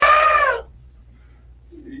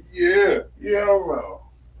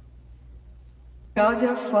Yellow. Cláudia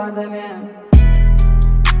é foda, né?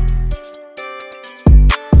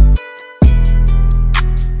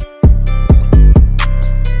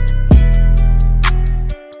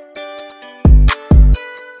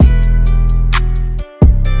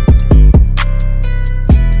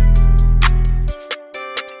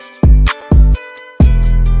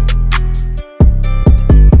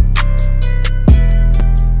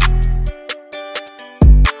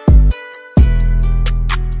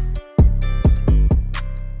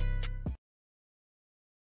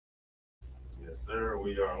 Yes, sir.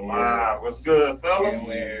 We are live. What's good, fellas?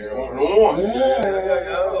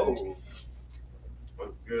 Yo.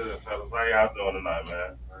 What's good, fellas? How y'all doing tonight,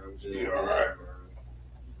 man? I'm good. All right, man.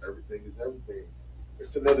 Everything is everything.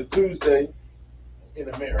 It's another Tuesday in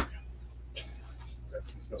America.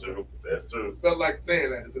 True. That's true. Felt like saying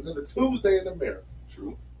that. It's another Tuesday in America.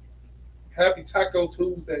 True. Happy Taco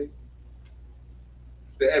Tuesday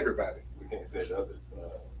to everybody. We can't say the others,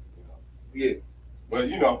 Yeah. But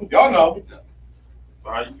y'all know. So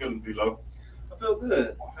how you feeling, D-Lo? I feel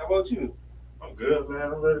good. How about you? I'm good,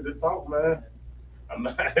 man. I'm ready to talk, man. I'm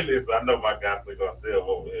not. Listen, I know my guy Garcelle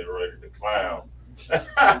over here ready to clown.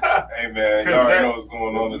 Hey, man, y'all already know what's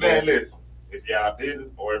going on today. Man, listen. If y'all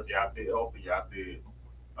didn't, or if y'all did, hopefully y'all did.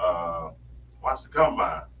 Watch the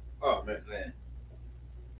combine. Oh, man.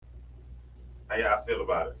 How y'all feel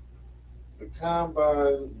about it? The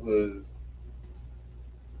combine was,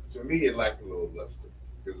 to me, it lacked a little luster.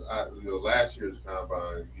 Because last year's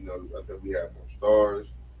combine, I think we had more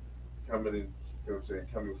stars coming in,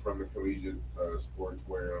 coming from the collegiate sports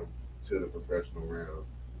realm to the professional realm.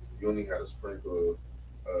 You only had a sprinkle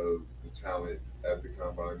of the talent at the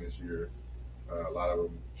combine this year. A lot of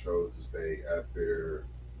them chose to stay at their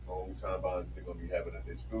home combines they're going to be having at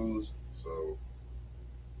their schools. So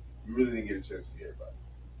you really didn't get a chance to see everybody.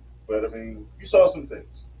 But, I mean, you saw some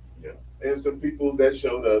things. Yeah. And some people that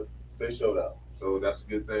showed up, they showed out. So that's a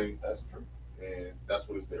good thing. That's true. And that's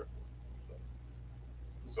what it's there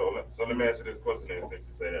So let me answer this question then, since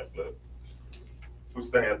you say that, Flip. Who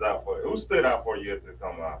stands out for you? Who stood out for you at the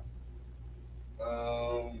combine?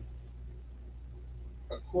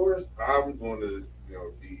 Of course, I'm going to,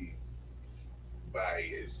 be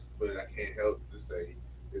biased, but I can't help to say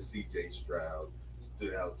that C.J. Stroud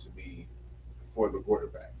stood out to me for the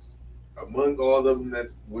quarterbacks. Among all of them that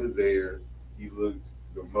was there, he looked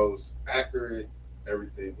the most accurate.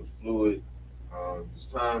 Everything was fluid. His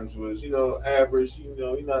times was, average. He's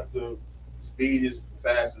not the speediest,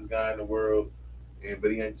 fastest guy in the world,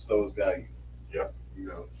 but he ain't the slowest guy either.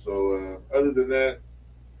 Yeah. So other than that,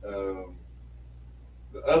 the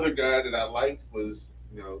other guy that I liked was,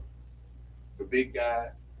 the big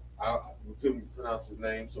guy. We couldn't pronounce his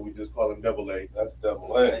name, so we just call him Double A. That's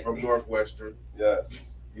Double A. From Northwestern.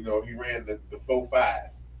 Yes. He ran the 4.5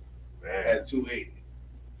 at 280.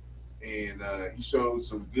 And he showed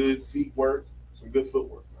some good footwork. Some good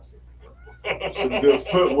footwork.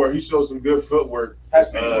 He showed some good footwork.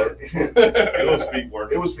 It was feet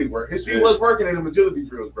work. It was feet work. His feet was working in them agility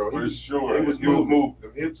drills, bro. For sure. He was moving.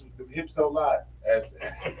 Them hips don't lie, as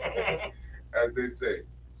they say.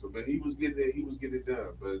 So, but he was getting it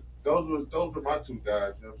done. But those were my two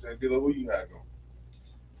guys. You know what I'm saying? Dilo, who you had going?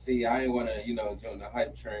 See, I ain't want to, join the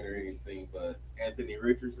hype train or anything, but Anthony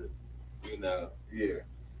Richardson, Yeah.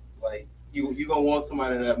 like you gonna want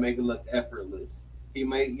somebody that make it look effortless. He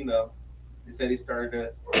may, they said he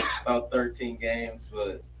started about 13 games,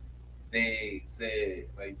 but they said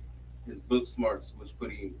like his book smarts was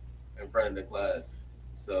putting in front of the class.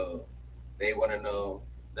 So they want to know.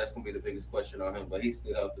 That's gonna be the biggest question on him. But he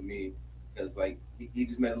stood out to me because like he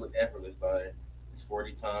just made it look effortless by his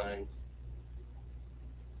 40 times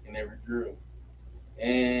in every drill.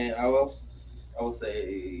 And I will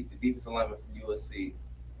say the defensive lineman from USC,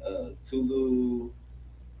 Tulu.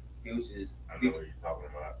 He was just I know what you're talking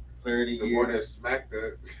about. player of the The year. boy that smacked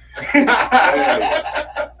that.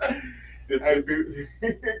 Hey,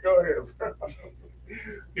 go ahead, bro.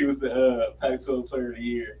 He was the Pac-12 player of the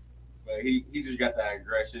year, but he just got that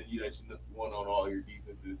aggression. You want on all your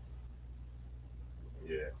defenses.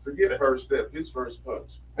 Yeah. Forget first step. His first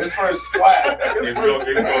punch. His first slap. It's gonna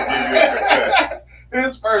give you a concussion.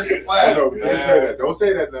 His first slap. No, don't say that. Don't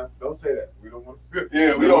say that now. Don't say that. We don't want.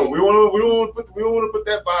 Yeah, We don't want to put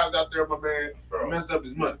that vibes out there, my man. Bro. Mess up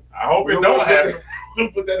his money. I hope We it don't happen.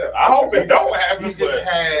 Don't put that up. I hope it don't happen. He just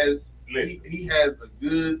has. Listen. He has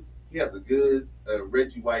a good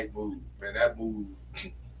Reggie White move, man. That move,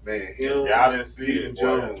 man. Him. If y'all didn't see Stephen it,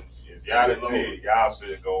 Jones. if y'all didn't see it, y'all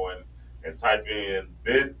should go and and type in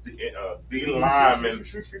best D lineman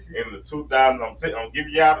in the 2000s. I'm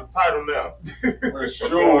giving y'all the title now. For What's sure.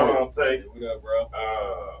 going on, Tay? What up,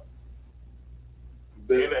 bro?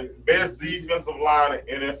 Best defensive line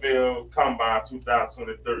in NFL Combine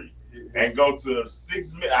 2023. And go to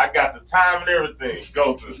 6 minutes. I got the time and everything.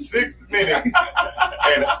 Go to 6 minutes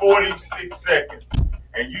and 46 seconds.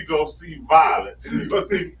 And you go see violence. You go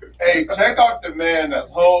see. Hey, check out the man that's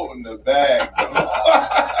holding the bag,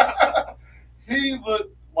 bro. He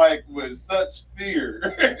looked like with such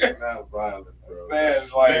fear. Not violent, bro. Man,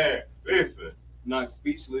 like, Man, listen. Not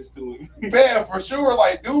speechless to him. man, for sure,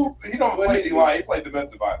 like, dude, he don't What play he D-line, he played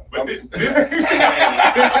domestic violence. But I'm this, just this,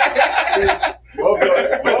 saying. Both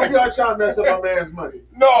y'all trying to mess up my man's money.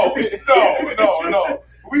 No.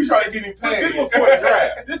 We try to get him This paid. is before the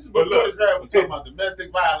draft. This is But before look. the draft. We're talking about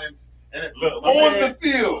domestic violence. And it, Look, my On man- the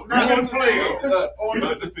field. Not on on the the field. field. on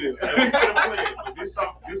the field. And we could have played, but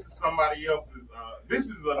this is somebody else's. This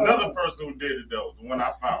is another person who did it though. The one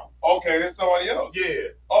I found. Okay, there's somebody else. Yeah.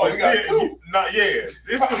 Oh, But you got still, two. Not yeah.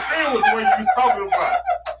 This was still was the one you was talking about.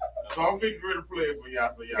 So I'm getting ready to play it for y'all.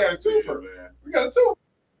 So y'all got a can see it, twofer. man. We got two.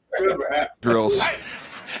 Whatever happened. Drills.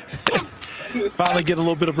 Finally get a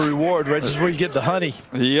little bit of a reward, right? This is where you get the honey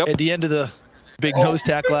Yep. at the end of the big nose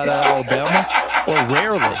tackle out of Alabama, or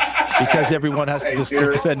rarely, because everyone has to Hey, just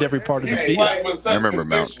Derek. defend every part of the Hey, field. Like, with such I remember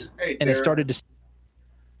conviction. Hey, And it Derek, started to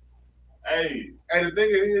Hey, And the thing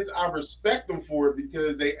is, I respect them for it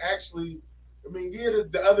because they actually, I mean, yeah,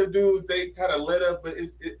 the other dudes, they kind of let up, but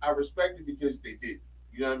I respect it because they did.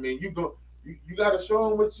 You know what I mean? You got to show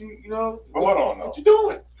them what you know. But hold on, what though. you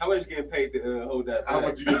doing? How much you getting paid to hold that? How bag?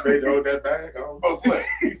 much you get paid to hold that bag? But look,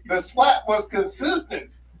 the slap was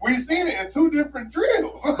consistent. We seen it in two different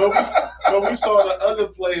drills. But we saw the other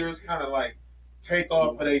players kind of like take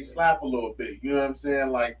off and they slap a little bit. You know what I'm saying?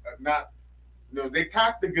 Like not, you know, they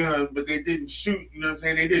cocked the gun, but they didn't shoot. You know what I'm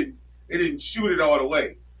saying? They didn't shoot it all the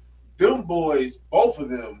way. Them boys, both of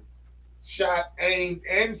them, shot, aimed,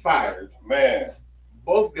 and fired Man,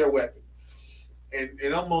 both their weapons,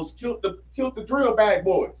 and almost killed the drill bag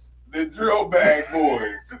boys. the drill bag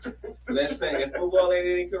boys. Let's say if football ain't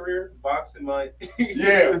any career, boxing might.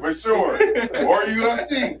 Yeah, for sure. Or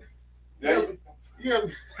UFC. Yeah. Yeah,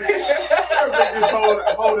 just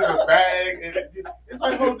holding a bag, and it's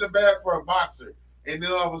like holding a bag for a boxer, and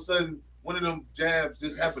then all of a sudden one of them jabs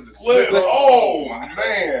just happened to Slip. slip. Oh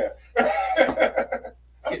man.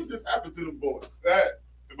 That's what just happened to them boys.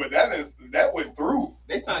 that went through.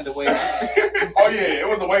 They signed the waiver. Oh yeah, it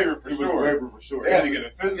was a waiver for It was a sure. waiver for sure. They had to get a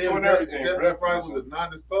physical and everything. for That that probably was position. a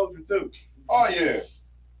non-disclosure too. Oh yeah.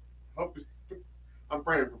 Hope- I'm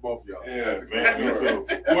praying for both of y'all. Yeah, man, me too.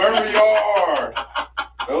 Whoever y'all are,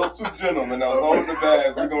 those two gentlemen that was holding the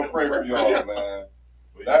bags, we're gonna pray for y'all, man.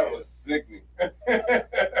 But That yeah. was sickening.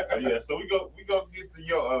 But yeah, so we go get to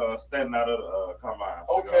your standing out of the combine.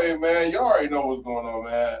 Okay, man, y'all already know what's going on,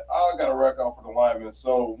 man. I got a record for the linemen.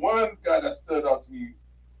 So one guy that stood out to me,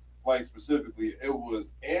 like specifically, it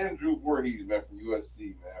was Andrew Voorhees, man, from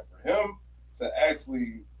USC, man. For him to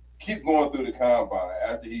actually keep going through the combine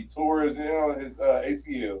after he tore his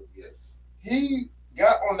ACL, Yes. he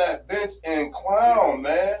got on that bench and clown,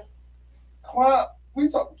 man. Clown. We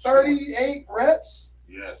talk 38 reps.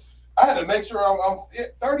 Yes. I had to make sure I'm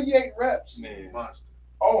 38 reps. Man. Monster.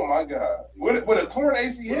 Oh my God. With a torn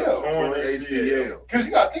ACL. Torn ACL. Because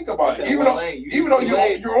you gotta think about it. That's Even one though leg. You even use though two you're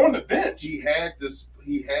legs. you're on the bench. He had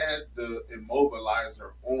the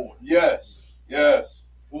immobilizer on. Yes.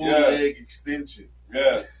 Full Yes. leg extension.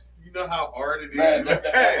 Yes. You know how hard it is Man, to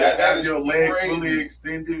that have is your leg crazy. fully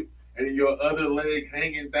extended and your other leg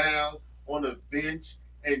hanging down on a bench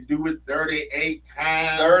and do it 38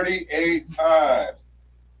 times. 38 times.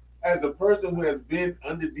 As a person who has been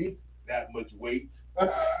underneath that much weight,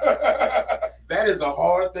 Man. that is a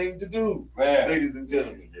hard thing to do, ladies and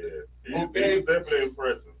gentlemen. Yeah, he was definitely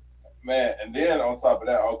impressive. Man, and then on top of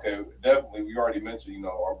that, okay, definitely we already mentioned,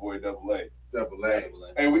 our boy Double A. Double A.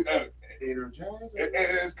 And we Energize.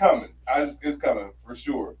 it's coming. It's coming for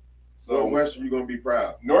sure. So Northwestern, you're gonna be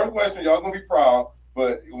proud. Northwestern, y'all gonna be proud.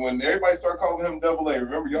 But when everybody start calling him Double A,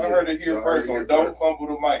 remember y'all heard it here y'all first heard it on here Don't first. Fumble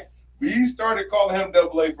the Mic. We started calling him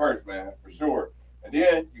Double A first, man, for sure. And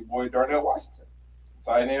then your boy Darnell Washington,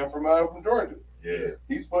 tight end from Georgia. Yeah.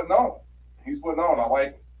 He's putting on.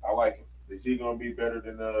 I like it. Is he gonna be better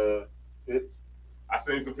than Pitts? I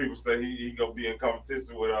seen some people say he gonna be in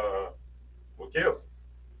competition with Kelsey.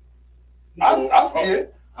 I see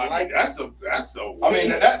it. I like that's so. I mean,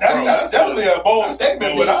 that's definitely a bold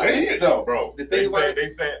statement, but I see it though. Bro, The they thing about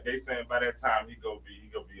they saying by that time he gonna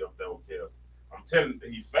be up there with Kelsey. I'm telling you,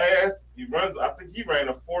 he fast. He runs. I think he ran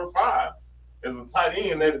a 4.5. as a tight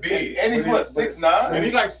end that big. And he's what, 6'9"? And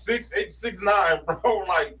he's like 6'8", 6'9", bro.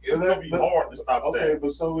 Like it's gonna be hard to stop Okay, that.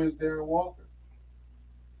 but so is Darren Walker.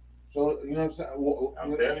 So you know what I'm saying?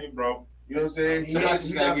 I'm telling you, bro. You know what I'm saying? He's Somebody not, just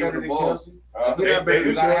he's gotta not give better him than the ball. Kelsey. That's He's what not better you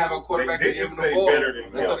than gotta Kelsey. have a quarterback They to give didn't him the say ball. better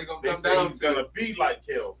than That's what Kelsey. it's gonna They come said down he's to. gonna be like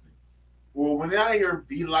Kelsey. Well, when I hear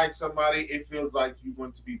be like somebody, it feels like you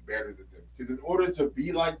want to be better than them. Because in order to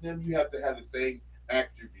be like them, you have to have the same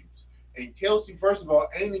attributes. And Kelsey, first of all,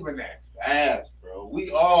 ain't even that fast, bro.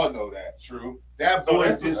 We all know that. True. That So boy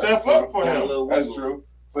that's a just step up for Got a him. little That's wiggle. true.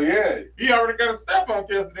 So yeah, He already got a step on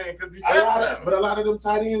Kelsey then because he a faster lot than of, him. but a lot of them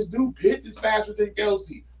tight ends do. Pitts is faster than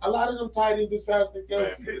Kelsey. A lot of them tight ends is faster than Man,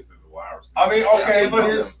 Kelsey. Pitts is a wide receiver. I mean, okay, It look,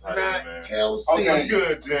 is Tight not end, man. Kelsey. Okay. What's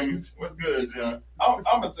good, Jimmy? What's good, Jimmy? I'm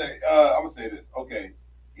gonna say this. Okay,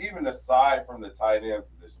 even aside from the tight end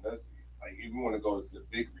position, that's like if you want to go to the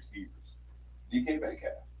big receivers, DK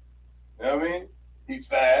Metcalf. You know what I mean? He's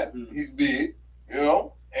fast, he's big, you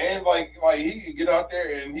know, and like he can get out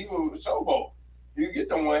there and he will showboat. You can get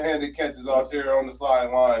them one-handed catches out there on the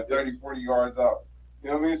sideline, 30, 40 yards out. You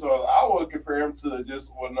know what I mean? So I would compare him to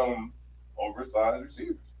just one of them oversized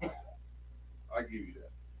receivers. I give you that.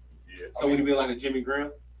 Yeah. So would he be like a Jimmy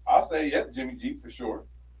Graham? I'll say, yep, Jimmy G for sure.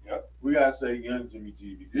 We gotta say young Jimmy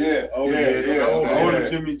G. Because Yeah, yeah. Older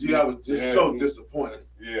Jimmy G, I was just so disappointed.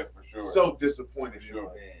 Yeah, for sure. So disappointed. For sure.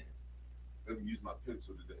 Man. Let me use my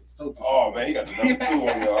pencil today. So disappointed. Oh man, he got the number 2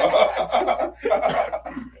 on y'all.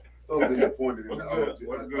 So disappointed in What's the good? old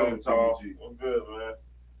What's old good, Charles? Jimmy G. What's good, man?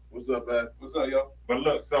 What's up, man? What's up, yo? But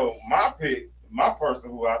look, so my pick, my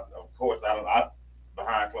person who I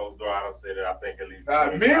behind closed door, I don't say that I think at least A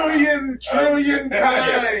 25. million trillion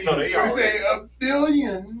times. So they already, say a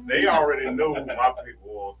billion. they already knew who my pick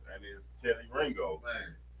was, and it's Kelly Ringo.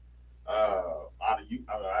 Man, Out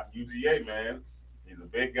of UGA, man. He's a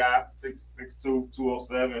big guy, 6'2",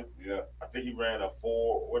 207. Yeah. I think he ran a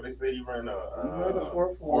 4. What they say he ran a he ran a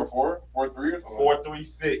 4-4. 4-4, 4-3 or something.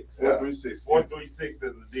 4.36. 4.36. 4.36 as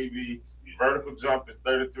the DB. Vertical jump is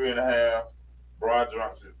 33.5. Broad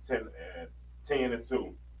jump is 10 and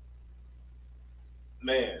 2.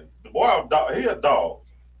 Man, the boy, he a dog.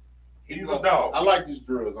 He's a dog. I like these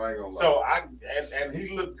drills. I ain't gonna lie. So and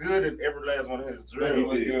he looked good in every last one of his Yeah, he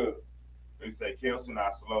drills. look good. He say Kelsey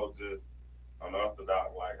not slow, just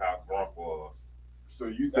unorthodox like how Gronk was. So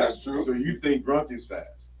you think, That's true. So you think Grunk is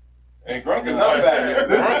fast? And Grunk is not bad.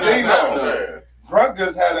 This is the thing, not though. bad. Grunk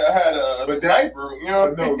just had a But sniper, you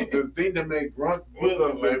know. But no, the thing that made Grunk What's good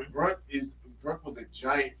up, was baby? Grunk was a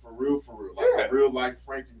giant for real, like Yeah. a real life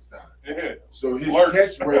Frankenstein. Yeah. So his Lurch.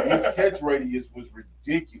 catch radius was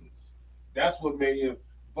ridiculous. That's what made him.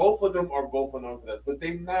 Both of them are both unorthodox, but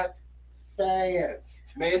they not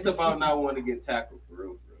fast. Man, it's about not wanting to get tackled for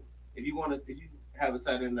real. If you have a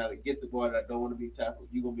tight end that get the ball that don't want to be tackled,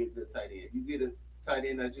 you're gonna be a good tight end. If you get a tight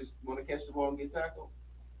end that just want to catch the ball and get tackled,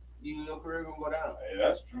 your career gonna go down. Hey,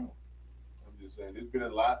 that's true. I'm just saying, there's been a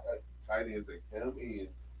lot of tight ends that come in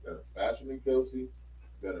that are faster than Kelsey,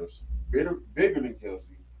 that are bigger than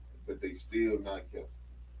Kelsey, but they still not Kelsey.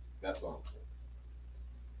 That's all I'm saying.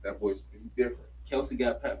 That boy's he's different. Kelsey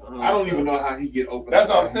got Pat Mahomes. I don't even know how he get open. That's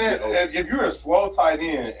what I'm How he saying. get open. If you're a slow tight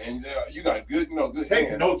end and you got good, good Take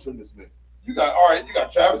hands, notes from this man. you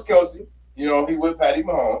got Travis Kelsey, he with Patty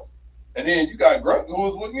Mahomes, and then you got Grunt, who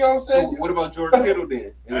was with, you know what I'm So saying? what about Jordan Kittle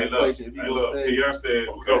then? In the Hey, look, equation, if you gonna say Pierre said,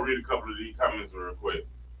 we're gonna read a couple of these comments real quick.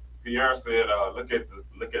 Pierre said, look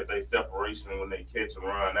at their separation when they catch and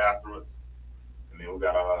run afterwards. And then we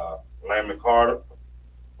got Lyman Carter.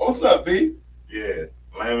 What's up, B? Yeah.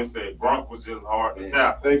 Lyman said Gronk was just hard to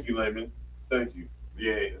tackle. Thank you, Layman. Thank you.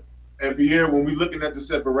 Yeah. And Pierre, when we're looking at the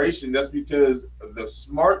separation, that's because of the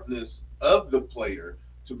smartness of the player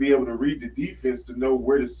to be able to read the defense to know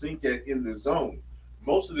where to sink at in the zone.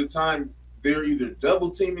 Most of the time, they're either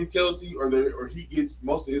double teaming Kelsey or he gets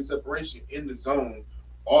most of his separation in the zone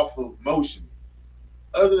off of motion.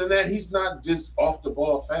 Other than that, he's not just off the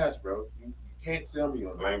ball fast, bro. You can't sell me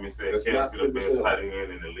on that. Lyman said That's Kelsey not the best good. tight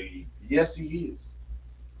end in the league. Yes, he is.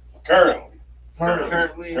 Currently.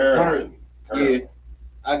 currently, yeah,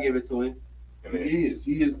 I give it to him. And then He is.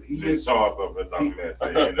 He then is. Charles up there talking that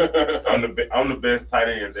saying, I'm the best tight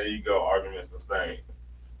end. There you go. Argument sustained.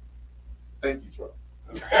 Thank you, Charles.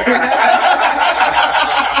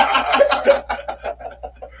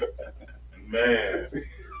 Man.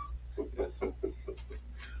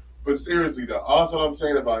 But seriously, though, also what I'm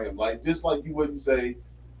saying about him, like just like you wouldn't say,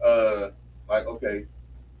 okay,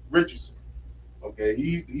 Richardson, okay,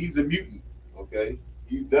 he's a mutant, okay,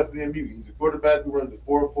 he's definitely a mutant. He's a quarterback who runs a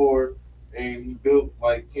 4.4, and he built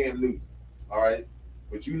like Cam Newton, all right.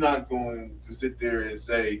 But you're not going to sit there and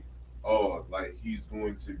say oh, like he's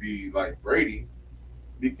going to be like Brady,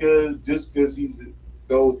 because he's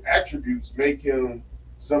those attributes make him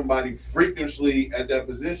somebody freakishly at that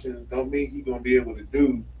position. Don't mean he's gonna be able to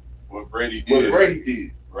do What Brady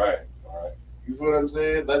did. Right. You feel what I'm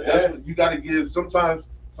saying? Like that's what you got to give. Sometimes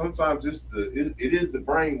it is the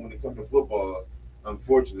brain when it comes to football.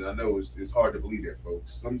 Unfortunately, I know it's hard to believe that,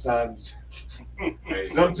 folks. Sometimes you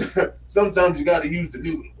got to use the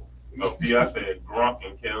noodle. So I said Gronk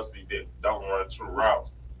and Kelsey don't run true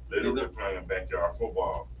routes. Literally playing backyard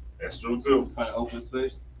football. That's true too. Find open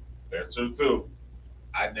space. That's true too.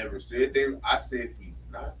 I never said they. I said he's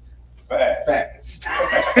not Fast. fast.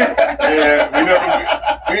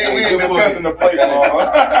 Yeah, we ain't discussing the play ball.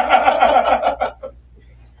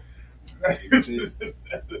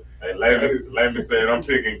 Hey, Lamy said I'm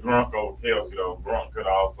picking Gronk over Kelsey though. Gronk could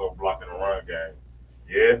also block in the run game.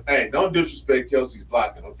 Yeah. Hey, don't disrespect Kelsey's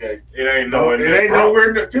blocking, okay? It ain't nowhere near. It ain't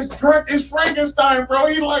nowhere near. Because Gronk is Frankenstein, bro.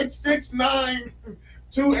 He like 6'9",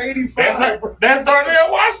 285. That's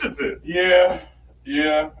Darnell Washington. Yeah.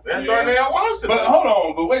 That's Darnell Washington. But hold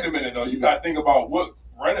on, but wait a minute though. You got to think about what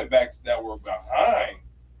running backs that were behind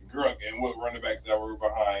Gronk and what running backs that were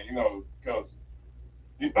behind, Kelsey.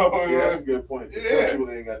 That's a good point. Yeah. Kelsey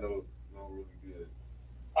really ain't got no really good.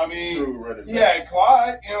 I mean, True running he had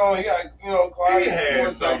Clyde. Clyde. He had for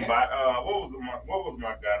a second. somebody. What was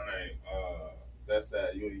my guy name? That's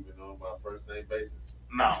sad. You don't even know him on a first name basis.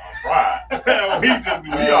 No, I'm fried.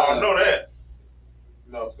 we all know that.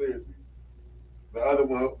 No, seriously. The other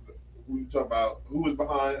one, who you talking about? Who was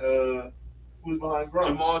behind Gronk?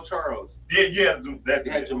 Jamal Charles. Yeah, that's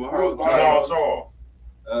They had it. Jamal Charles.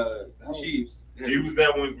 Chiefs. He was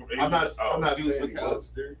that one. I'm not Deuce saying he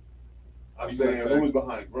was. McAllister. I'm saying who was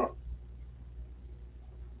behind Gronk?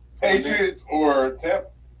 Patriots or Tampa?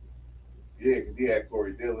 Yeah, because he had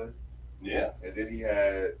Corey Dillon, Yeah. and then he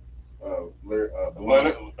had Leonard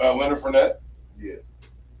Fournette. Yeah.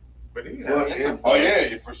 But he Well, had. and- Oh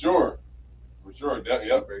yeah, for sure.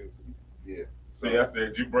 Yep. Yeah. See, I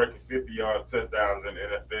said you breaking 50 yards touchdowns in the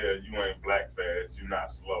NFL. You ain't black fast. You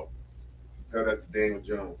not slow. Tell that to Daniel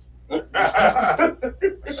Jones.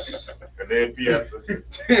 And then Piazza.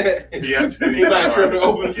 He's like tripping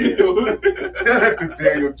over the field. Tell that to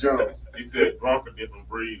Daniel Jones. He said Gronk a different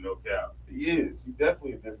breed, no cap. He is. He's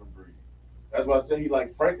definitely a different breed. That's why I say he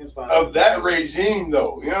like Frankenstein. Of that regime,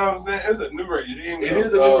 though, you know what I'm saying? It's a new regime. It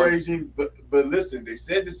is a new regime, but listen, they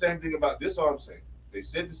said the same thing about this. All I'm saying, they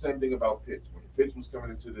said the same thing about Pitts. When Pitts was coming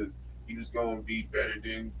into he was going to be better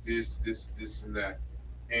than this, and that.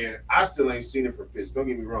 And I still ain't seen it from Pitts. Don't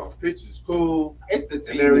get me wrong. Pitts is cool It's the and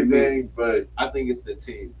team. everything, but I think it's the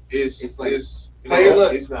team. it's like- it's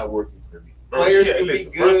look. it's not working for me. Bro, Players yeah, can be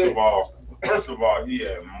listen, good. First of all, he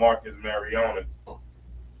had Marcus Mariota,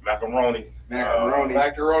 Macaroni. Macaroni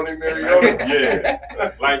Mariota.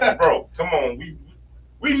 Yeah, like bro, come on, we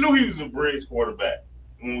knew he was a bridge quarterback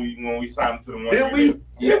when we signed him to the 1 year Did we? deal.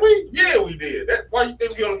 Yeah, we. Yeah, we did. That's why you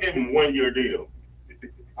think we only gave him a 1 year deal?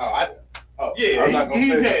 Yeah, I'm not gonna he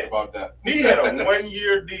say had that about that. he had a 1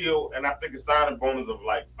 year deal, and I think a signing bonus of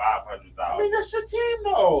like I mean, $500,000. that's your team,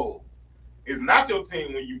 though. It's not your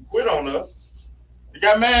team when you quit on us. You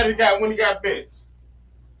got mad. When he got benched.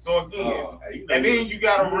 So again, and then you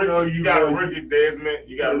got a Ricky Desmond.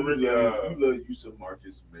 You got a Ricky. You love you some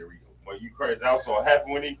Marcus Mariota. Well, you crazy. I was so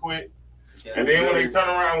happy when he quit. And then when they turn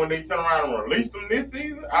around and released him this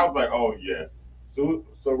season, I was like, oh yes. So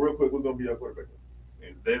real quick, who's gonna be our quarterback?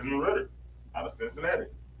 It's Desmond Ritter out of Cincinnati.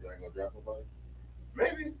 You ain't gonna draft nobody.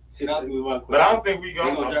 Maybe. See, that's what we want. But I don't think we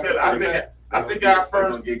gonna. I'm telling you, I think our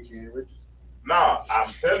first. They gonna get Ken Richardson. Nah,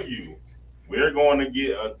 I'm telling you, we're going to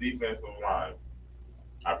get a defensive line.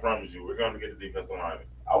 I promise you, we're going to get a defensive lineman.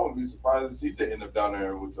 I wouldn't be surprised if CJ end up down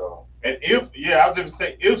there with y'all. And I'll just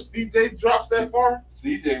say, if CJ drops that far,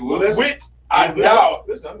 CJ Well, will. which I doubt.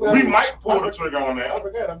 Listen, I'm glad we might pull the trigger on I that.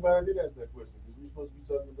 forgot. I'm glad I did ask that question because we're supposed to be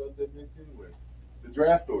talking about that next anyway. The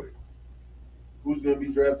draft order. Who's going to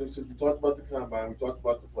be drafted? Since we talked about the combine, we talked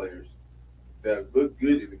about the players that look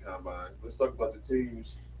good in the combine. Let's talk about the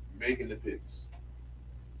teams making the picks.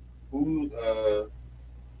 Who's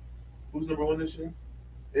number one this year?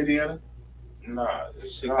 Indiana. Nah,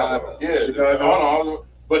 it's Chicago. Yeah, Chicago. Hold on.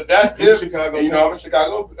 But that's Who's if Chicago you know I'm a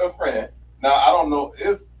Chicago fan. Now I don't know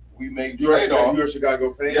if we make You're trade off. a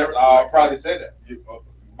Chicago fan. Yes, I'll probably say that.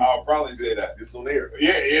 I'll probably say that. This on air.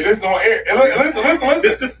 Yeah, it is on air. And listen.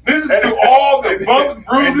 This is through all the bumps,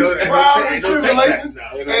 bruises, trials, and tribulations.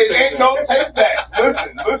 Hey, ain't no take backs.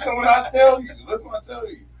 Listen when I tell you.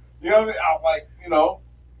 You know what I mean? I'm like,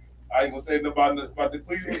 I ain't gonna say nothing about the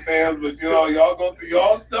Cleveland fans, but y'all go through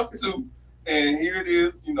y'all stuff too. And here it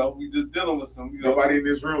is, you know, we just dealing with some, you know. Nobody in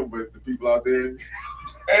this room, but the people out there.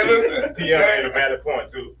 Hey, listen. Pierre made a valid point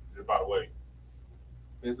too. Just by the way,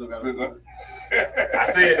 They still got I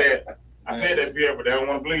said that Pierre, but they don't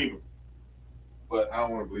want to believe him. But I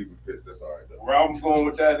don't want to believe in Pitts. That's all right though. where I'm going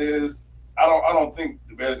with that is, I don't think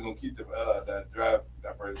the Bears are gonna keep that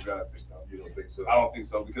first draft pick. Though. You don't think so? I don't think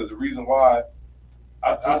so because the reason why.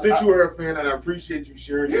 So since you were a fan, and I appreciate you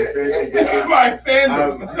sharing your fandom with us, my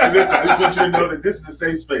fandom. listen, I just want you to know that this is a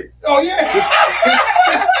safe space. Oh yeah.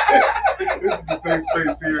 This is a safe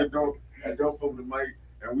space here at Don't Film the Mic,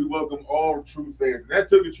 and we welcome all true fans. And that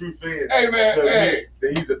took a true fan Hey man, to hey. admit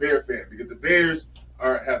that he's a Bear fan because the Bears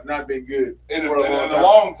have not been good In for a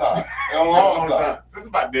long time. In a long time. This is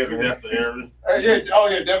about Devin Hester, Aaron. Hey, yeah, oh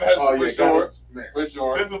yeah, Devin has Oh for yeah, sure. man. For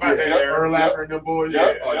sure. This is about that Yeah, Aaron. Urlacher and them boys.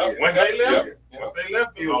 Yep, Oh, yep. When they left, Yep. once they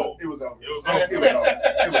left, It it was was over. It was It over. was over.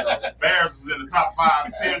 It was over. Bears was in the top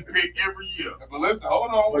 5, 10 pick every year. But listen, hold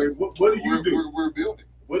on. But what do you do? We're building.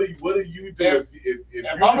 What do you do if if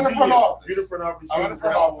you're I'm in the front GM, office, you're the front office, I'm you're in the the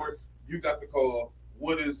front draft board, office. you got the call.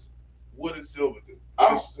 What does Silver do? What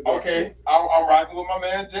I'm does Cigar okay. do? I'm rocking with my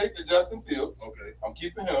man Jake and Justin Fields. Okay, I'm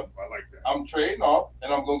keeping him. I like that. I'm trading off,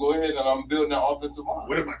 and I'm gonna go ahead and I'm building that offensive line.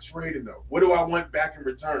 What am I trading though? What do I want back in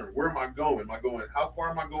return? Where am I going? Am I going? How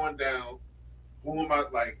far am I going down? Who am I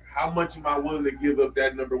like? How much am I willing to give up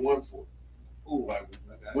that number 1 for? Ooh, Like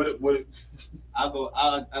what?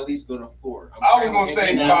 I'll at least go to 4. I was gonna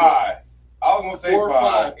say 5. I was gonna say 4 or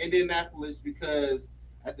 5. 5. Indianapolis, because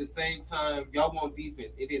at the same time, y'all want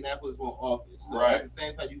defense. Indianapolis want offense. So Right. at the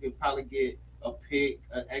same time, you can probably get a pick,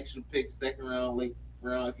 an extra pick, second round, late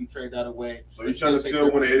round if you trade that away. So you're trying to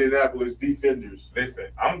steal one of Indianapolis defenders? Listen,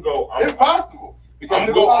 It's possible. Because I'm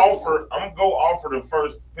it's gonna possible. go offer the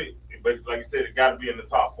first pick, but like you said, it got to be in the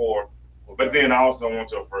top 4. But then I also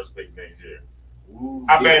want your first pick next year. Ooh.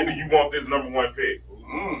 How bad do you want this number 1 pick?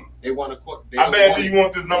 They want a court. How bad do you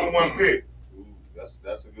want this number 1 pick? Ooh, that's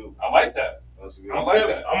a good one. I like that. That's a good I one. like I'm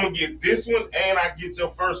telling that. you, I'm gonna get this one and I get your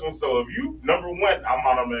first one. So if you number 1, I'm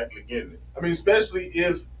automatically getting it. I mean, especially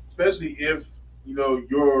if you know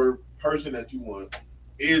your person that you want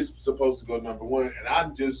is supposed to go number 1, and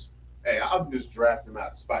I'm just drafting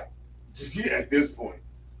out of spite. At this point,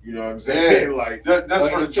 you know what I'm saying? Yeah. Like Just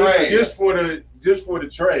like, for the trade. just for the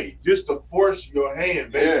trade, just to force your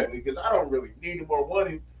hand, basically. Because I don't really need him or want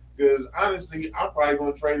him. Because honestly, I'm probably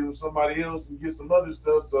gonna trade him with somebody else and get some other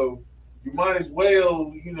stuff. So you might as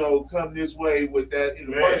well, you know, come this way with that in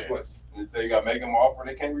the Man. first place. You say you gotta make them an offer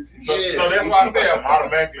they can't refuse. So that's why I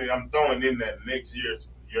say I'm throwing in that next year's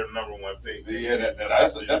your number 1 pick. See, yeah,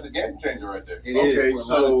 that's a game changer right there. It Okay, is for a lot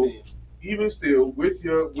so- of teams. Even still, with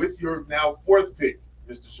your now 4th pick,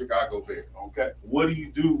 Mr. Chicago Bear, Okay. what do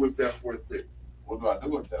you do with that 4th pick? What do I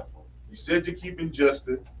do with that for? You said you're keeping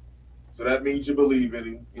Justin, so that means you believe in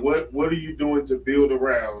him. What are you doing to build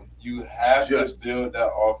around? You have Just- to build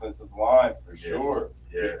that offensive line for Yes. sure.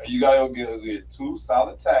 Yes. You gotta get 2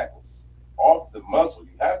 solid tackles off the muscle.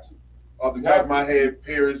 You have to. Off the You top have of my to. head,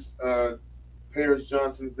 Paris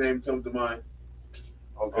Johnson's name comes to mind.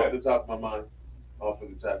 Off Okay. the top of my mind, off of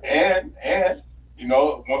the top. And you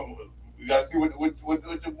know, we gotta see what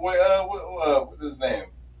your boy what's his name?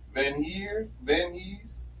 Van Hees. Van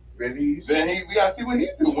Hees. We gotta see what he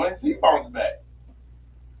do once he bounces back.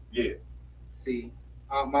 Yeah. See,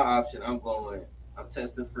 my option, I'm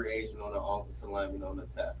testing free agent on the offensive lineman on the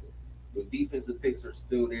tackle. The defensive picks are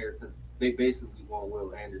still there because they basically want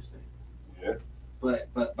Will Anderson. Yeah.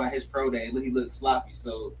 But by his pro day, he looked sloppy,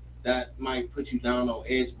 so that might put you down on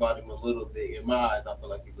edge bottom a little bit. In my eyes, I feel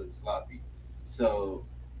like he looked sloppy. So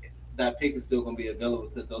that pick is still going to be available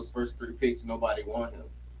because those first 3 picks, nobody want him.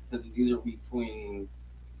 Because it's either between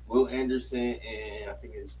Will Anderson and I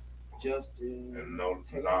think it's Justin. And Nolan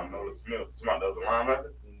Smith. To my other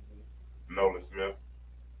linebacker. Nolan Smith.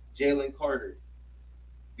 Jalen Carter.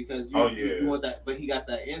 Because you want that, but he got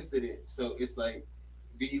that incident. So it's like,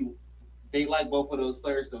 they like both of those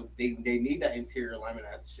players, so they need that interior lineman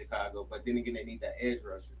as Chicago, but then again, they need that edge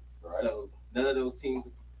rusher. Right. So none of those teams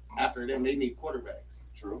after them, they need quarterbacks.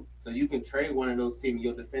 True. So you can trade one of those teams,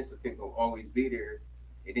 your defensive pick will always be there.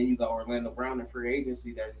 And then you got Orlando Brown in free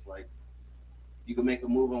agency that's like, you can make a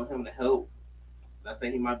move on him to help. Not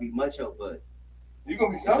saying he might be much help, but You're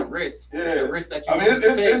gonna be it's a something. risk. Yeah. It's a risk that you I mean, have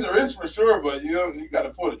to take. it's a risk for sure, but you got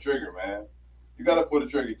to pull the trigger, man. You got to pull the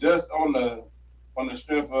trigger just on the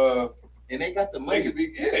strength of. And they got the They money. could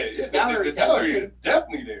be, yeah. The salary the salary cap. is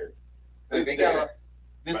definitely there. Like, they got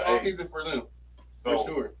this But, offseason for them, So for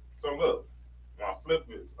sure. So look, my flip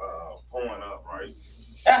is pulling up, right?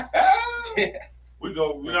 We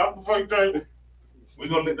got before you drink. We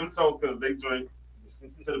gonna let them toast because they drink.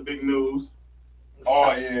 to the big news.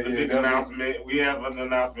 Oh yeah, The yeah. big that was- announcement. We have an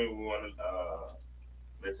announcement we want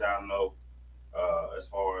to let y'all know as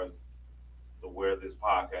far as where this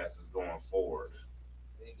podcast is going forward.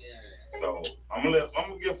 So I'm gonna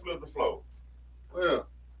give Flip the flow. Well,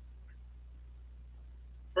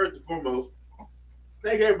 first and foremost,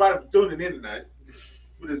 thank everybody for tuning in tonight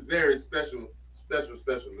for this very special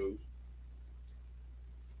news.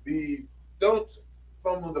 The Don't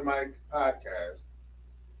Fumble the Mic podcast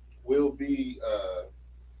will be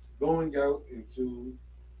going out into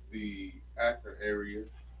the Akron area,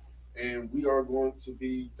 and we are going to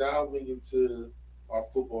be diving into our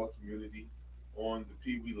football community on the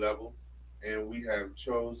Pee Wee level, and we have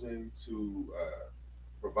chosen to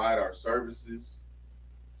provide our services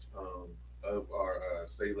of our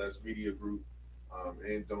Say Less Media Group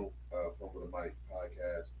and Don't Fumble the Mic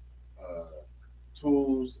podcast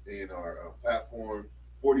tools and our platform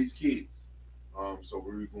for these kids. So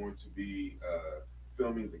we're going to be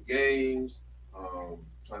filming the games,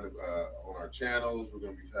 trying to on our channels. We're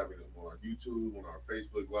going to be having them on our YouTube, on our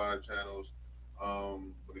Facebook Live channels.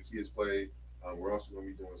 When the kids play, we're also going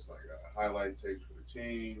to be doing like highlight tapes for the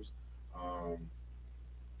teams,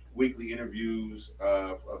 weekly interviews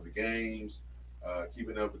of the games,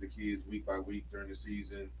 keeping up with the kids week by week during the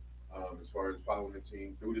season. As far as following the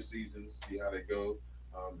team through the season, see how they go.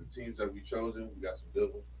 The teams that we've chosen, we got some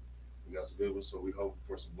good ones. So we hope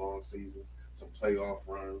for some long seasons, some playoff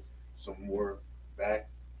runs, some more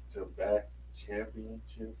back-to-back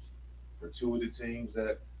championships for two of the teams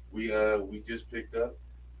that we just picked up.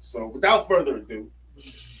 So without further ado,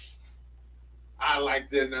 I'd like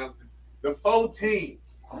to announce the 4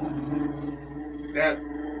 teams that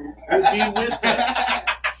will be with us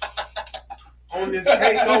on this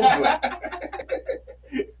takeover.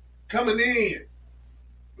 Coming in,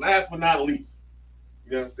 last but not least,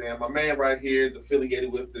 you know what I'm saying? My man right here is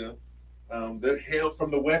affiliated with them. They're hailed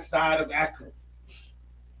from the west side of Akron.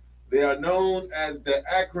 They are known as the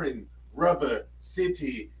Akron Rubber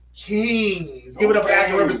City Kings. Give it up for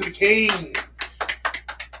Akron Rubber City Kings.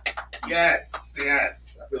 Yes. I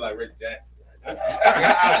feel like Rick Jackson right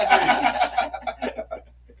now.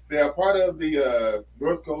 They are part of the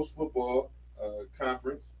North Coast Football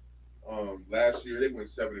Conference. Last year they went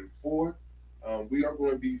 7-4. We are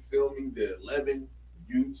going to be filming the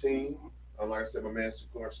 11U team. Like I said, my man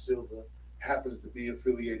Cigar Silva happens to be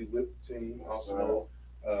affiliated with the team. Also,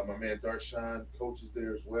 my man Darshan coaches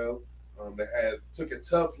there as well. They took a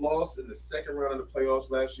tough loss in the second round of the playoffs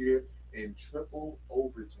last year in triple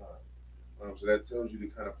overtime. So that tells you the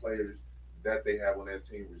kind of players that they have on that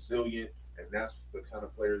team, resilient, and that's the kind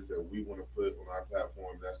of players that we want to put on our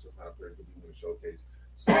platform. That's the kind of players that we want to showcase.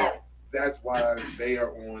 So that's why they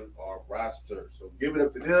are on our roster. So give it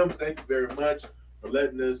up to them. Thank you very much for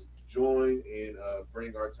letting us join and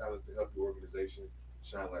bring our talents to help the organization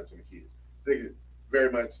shine light on the kids. Thank you very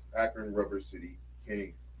much, Akron Rubber City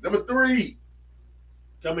Kings. Number 3,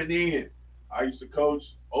 coming in. I used to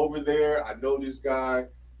coach over there. I know this guy.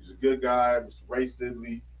 He's a good guy, Mr. Ray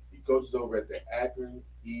Sibley. He coaches over at the Akron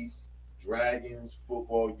East Dragons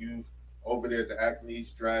football youth over there at the Akron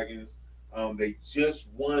East Dragons. They just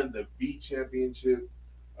won the B championship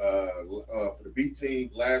for the B team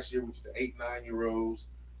last year, which is the 8-9-year-olds.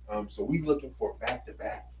 So we looking for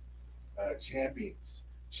back-to-back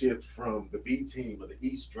championships from the B team of the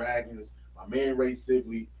East Dragons. My man Ray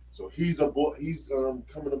Sibley. So he's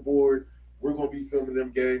coming aboard. We're going to be filming them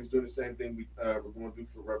games, doing the same thing we're going to do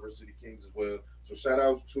for Rubber City Kings as well. So shout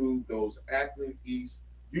out to those Akron East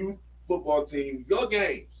youth football team. Your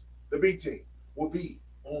games, the B team, will be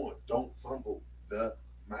on Don't Fumble the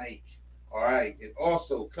Mic. All right. And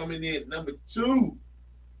also coming in, number 2,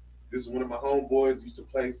 this is one of my homeboys. Used to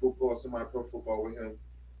play football, semi-pro football with him.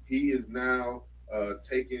 He is now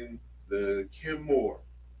taking the Kenmore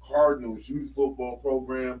Cardinals youth football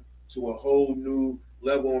program to a whole new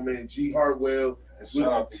level. Man, G. Hartwell is with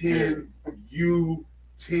the 10U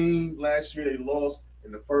team. Last year they lost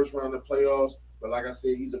in the first round of playoffs, but like I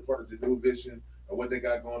said, he's a part of the new vision of what they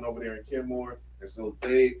got going over there in Kenmore, and so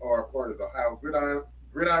they are part of the Ohio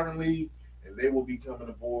Gridiron League, and they will be coming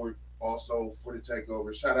aboard also for the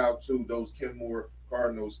takeover. Shout out to those Kenmore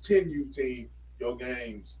Cardinals 10U team. Your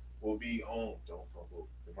games will be on Don't Fumble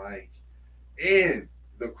the Mic. And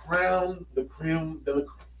the creme de la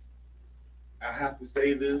creme. I have to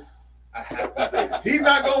say this. He's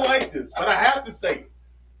not going to like this, but I have to say it.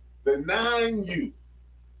 The 9U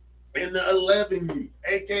and the 11U,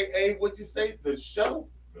 a.k.a. what you say? The show.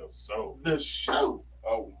 The show.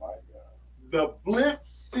 Oh, my God. The Blimp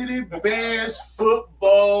City Bears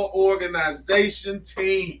football organization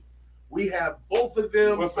team. We have both of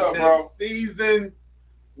them What's for up, next bro? season.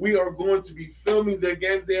 We are going to be filming their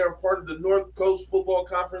games. They are part of the North Coast Football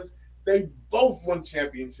Conference. They both won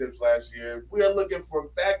championships last year. We are looking for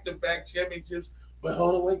back-to-back championships. But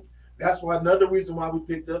hold on, wait. That's why another reason why we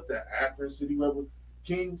picked up the Akron City Rebel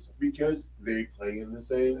Kings, because they play in the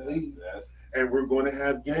same league. And we're going to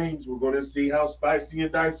have games. We're going to see how spicy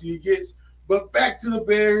and dicey it gets. But back to the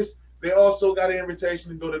Bears. They also got an invitation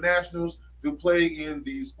to go to Nationals to play in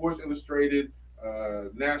the Sports Illustrated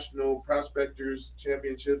National Prospectors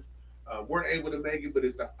Championships. Weren't able to make it, but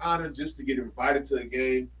it's an honor just to get invited to a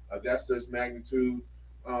game of that such magnitude.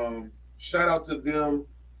 Shout out to them.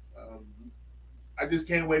 I just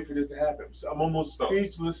can't wait for this to happen. So I'm almost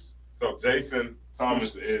speechless. So Jason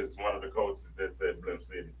Thomas is one of the coaches that said Blimp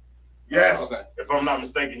City. Yes. If I'm not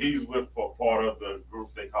mistaken, he's with for part of the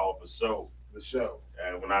group they call The Show. The Show.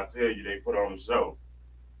 And when I tell you they put on the show,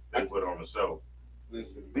 they put on the show.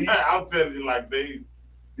 Listen, I'm telling you, like they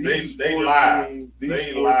live. These four live.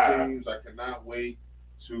 teams, I cannot wait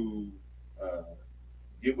to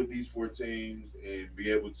get with these four teams and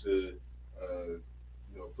be able to,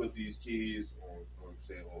 put these kids on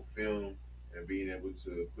film and being able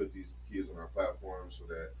to put these kids on our platform so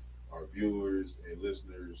that our viewers and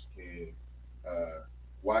listeners can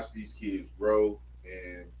watch these kids grow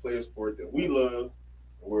and play a sport that we love,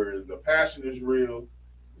 where the passion is real.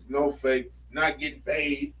 There's no fake, not getting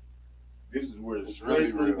paid. This is where this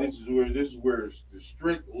is where the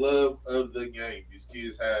strict love of the game these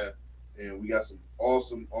kids have, and we got some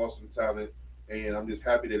awesome talent. And I'm just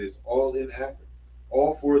happy that it's all in Akron.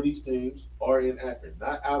 All four of these teams are in Akron,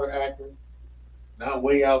 not out of Akron, not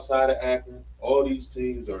way outside of Akron. All these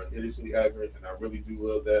teams are in inner city Akron, and I really do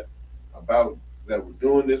love that about that we're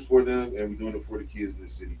doing this for them and we're doing it for the kids in the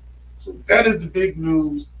city. So that is the big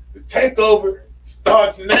news. The takeover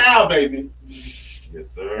starts now, baby. Yes,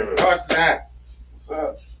 sir. It starts now. What's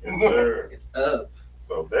up? Yes, sir. It's up.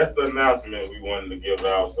 So that's the announcement we wanted to give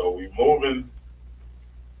out. So we moving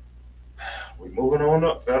on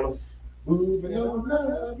up, fellas. Moving on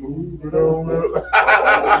up. Moving on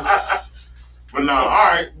up. But no, all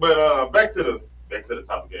right. But back to the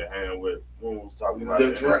topic at hand with when we was talking about The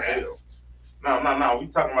the draft. NFL. No. We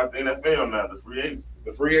talking about the NFL now, the free agency.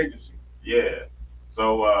 The free agency. Yeah.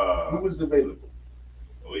 So Who was available?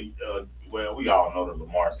 we all know the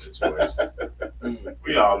Lamar situation.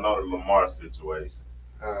 We all know the Lamar situation.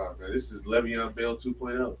 Man, this is Le'Veon Bell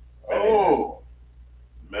 2.0. Oh,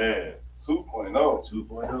 Man. 2.0.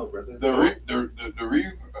 2.0, brother. The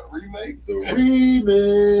remake. The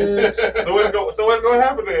remix. So what's gonna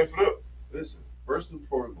happen then, Flip? Listen, first and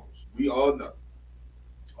foremost, we all know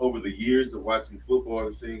over the years of watching football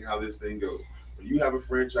and seeing how this thing goes, when you have a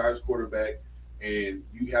franchise quarterback and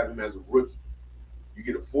you have him as a rookie, you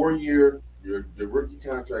get a 4-year, the rookie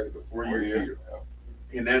contract is a 4-year deal.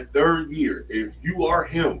 In that third year, if you are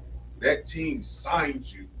him, that team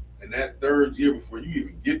signs you in that third year before you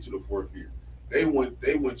even get to the fourth year. They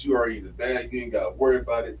want you already in the bag. You ain't got to worry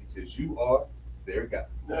about it because you are their guy.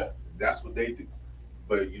 Yeah. That's what they do.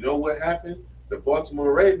 But you know what happened? The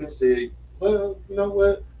Baltimore Ravens said, well, you know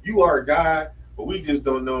what? You are a guy, but we just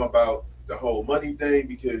don't know about the whole money thing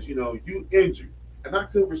because, you injured. And I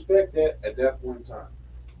could respect that at that point in time.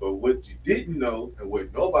 But what you didn't know and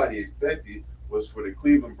what nobody expected was for the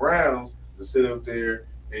Cleveland Browns to sit up there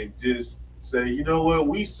and just say, you know what?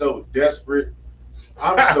 We so desperate.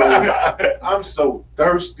 I'm so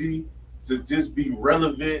thirsty to just be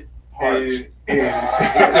relevant and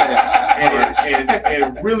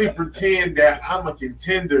really pretend that I'm a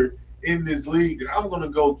contender in this league, that I'm going to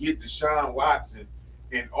go get Deshaun Watson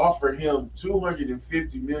and offer him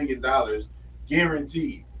 $250 million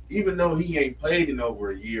guaranteed, even though he ain't played in over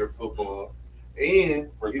a year of football. And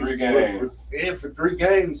For 3 games. For 3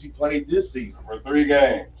 games he played this season. For 3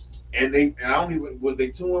 games. And I don't even, was they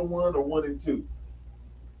 2-1 or 1-2?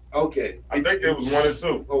 Okay. I think it was 1 and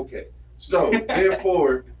 2. Okay. So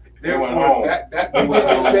therefore went home.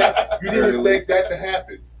 that you didn't expect that to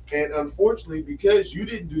happen. And unfortunately, because you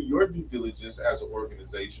didn't do your due diligence as an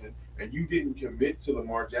organization and you didn't commit to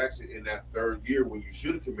Lamar Jackson in that third year when you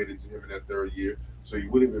should have committed to him in that third year, so you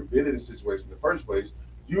wouldn't have been in this situation in the first place,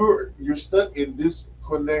 you're stuck in this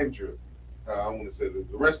conundrum. I want to say the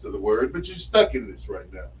rest of the word, but you're stuck in this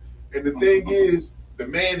right now. And the thing is, the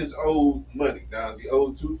man is owed money. Now, is he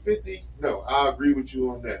owed $250? No, I agree with you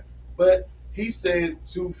on that. But he said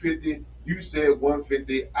 $250, you said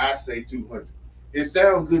 $150, I say $200. It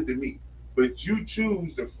sounds good to me. But you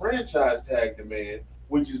choose the franchise tag the man,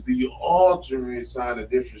 which is the ultimate sign of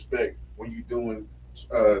disrespect when you're doing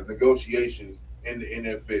negotiations in the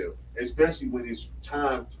NFL, especially when it's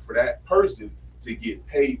time for that person to get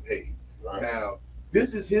paid. Right. Now,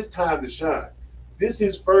 this is his time to shine. This is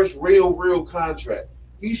his first real contract.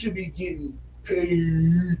 He should be getting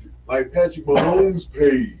paid like Patrick Mahomes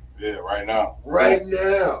paid Yeah, right now. right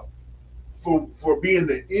now for being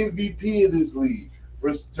the MVP of this league.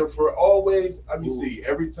 For always, I mean, see,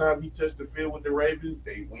 every time he touched the field with the Ravens,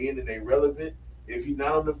 they win and they relevant. If he's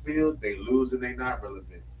not on the field, they lose and they not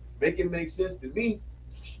relevant. Make it make sense to me.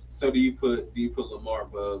 So do you put Lamar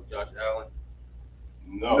above Josh Allen?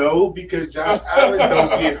 No, because Josh Allen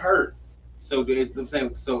don't get hurt. So it's I'm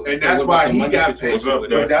saying so. And so that's what why about the he money got paid. situation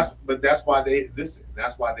with that? But that's why they listen.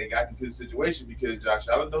 That's why they got into the situation because Josh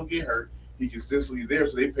Allen don't get hurt. He consistently there,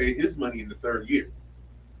 so they paid his money in the third year.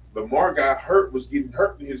 Lamar got hurt, was getting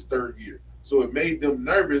hurt in his third year, so it made them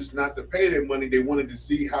nervous not to pay their money. They wanted to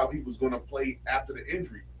see how he was going to play after the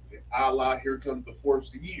injury. A la here comes the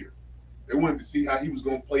fourth year. They wanted to see how he was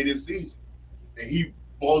going to play this season, and he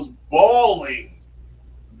was balling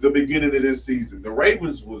the beginning of this season. The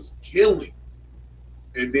Ravens was killing,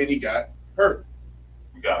 and then he got hurt.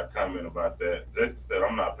 We got a comment about that. Jason said,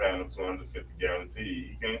 "I'm not paying him $250 guaranteed.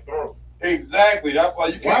 He can't throw." Exactly. That's why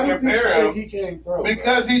you can't compare him He can't throw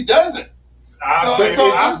because he doesn't. Okay.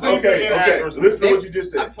 Listen to what you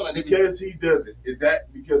just I said. feel like they Because he doesn't. Is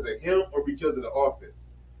that because of him or because of the offense?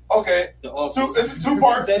 Okay. The offense. It's a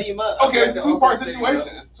two-part. Set him up. Okay, it's a The two-part offense set him up.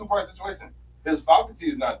 situation. It's a two-part situation. His faculty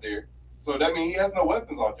is not there, so that means he has no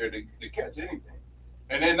weapons out there to catch anything.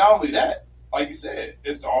 And then not only that, like you said,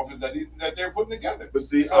 it's the offense that they're putting together. But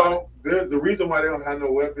see, So- the reason why they don't have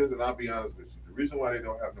no weapons, and I'll be honest with you, the reason why they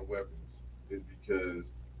don't have no weapons is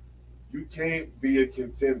because you can't be a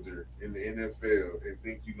contender in the NFL and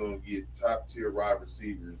think you're going to get top-tier wide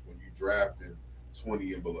receivers when you draft in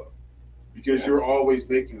 20 and below. Because you're always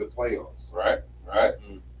making the playoffs. Right.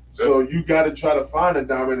 So you got to try to find a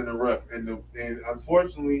diamond in the rough, and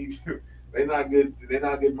unfortunately, they're not good. They're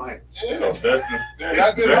not good miners. Yeah. So They're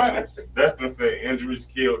not good miners. Dustin said injuries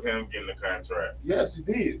killed him getting the contract. Yes, he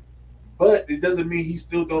did, but it doesn't mean he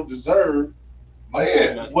still don't deserve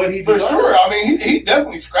Yeah, what he for deserves. sure. I mean, he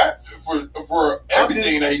definitely scrapped for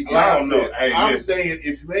everything that he Like did. I I don't know. said, Hey, I'm listen. saying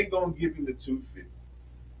if you ain't gonna give him the 250,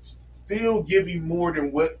 still give him more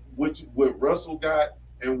than what Russell got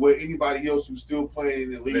and what anybody else who's still playing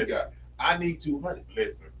in the league Listen. got. I need 200.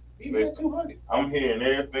 Listen, He need Listen. 200. I'm hearing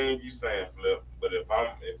everything you saying, Flip. But if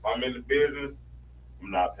I'm in the business,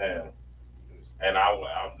 I'm not paying him. And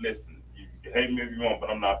I listen. You can hate me if you want, but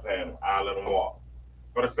I'm not paying him. I'll let him walk.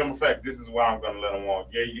 For the simple fact, this is why I'm gonna let him walk.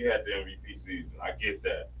 Yeah, you had the MVP season. I get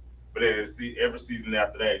that. But then every season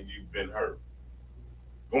after that, you've been hurt.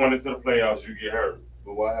 Going into the playoffs, you get hurt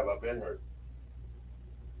But why have I been hurt?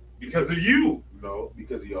 because of you. No,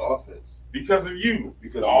 because of your offense. Because of you.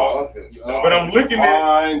 Because of your offense. But I'm looking at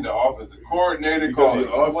Line, the offensive coordinator Because calling of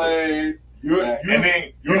your offense. plays. and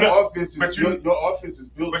then Your offense is but your offense is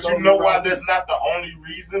built. But you solely know why around- that's not the only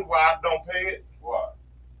reason why I don't pay it. Why?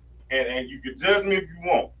 And you can judge me if you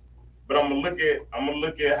want, but I'm gonna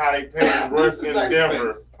look at how they paid Russ This is in like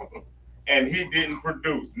Denver, space. and he didn't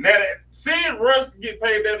produce. Now seeing Russ get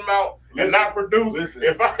paid that amount and not produce, listen.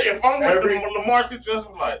 if I'm with the Lamar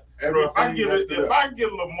situation, like bro, if I Everything give messed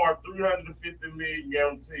up. Lamar $350 million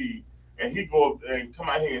guaranteed, and he go up and come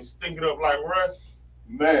out here and stink it up like Russ,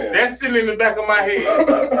 Man. that's sitting in the back of my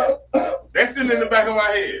head. That's sitting in the back of my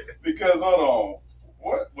head. Because hold on.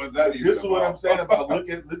 What was that even? This is what about? I'm saying about look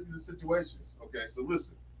at the situations. Okay, so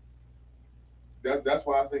listen. That's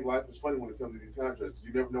why I think life is funny when it comes to these contracts.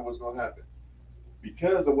 You never know what's going to happen.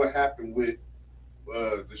 Because of what happened with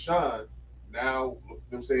Deshaun, now, you know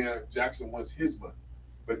what I'm saying, Jackson wants his money.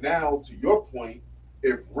 But now, to your point,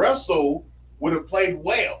 if Russell would have played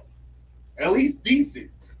well, at least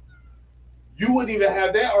decent, you wouldn't even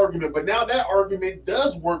have that argument. But now that argument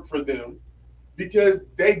does work for them because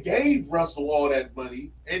they gave Russell all that money,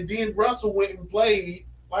 and then Russell went and played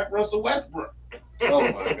like Russell Westbrook. Oh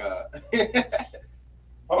my God.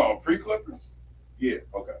 Hold on, pre-Clippers? Yeah.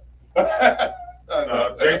 Okay.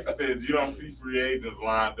 Jason said you don't see free agents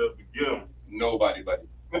lined up to get them. Nobody, buddy.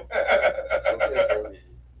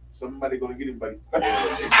 Somebody gonna get him, buddy.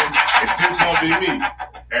 It's just gonna be me.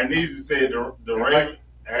 And Easy said the Ravens.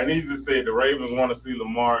 And Easy said the Ravens want to see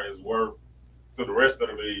Lamar is worth to the rest of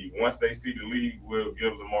the league. Once they see the league will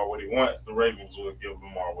give Lamar what he wants, the Ravens will give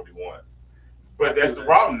Lamar what he wants. But that's the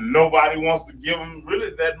problem. Nobody wants to give him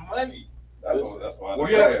really that money. That's why.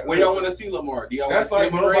 Where y'all want to see Lamar? Do y'all want That's to see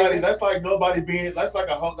like him nobody. That's like nobody being. That's like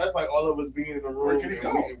all of us being in a room Where can he and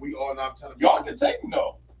go? we all not trying to. Y'all can take him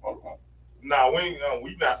though. Hold on. Nah, we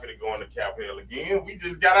not finna go into cap hell again. We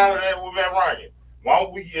just got out of there with Matt Ryan. Why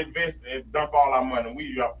don't we invest and dump all our money?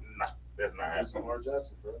 Nah, that's not That's happening. Lamar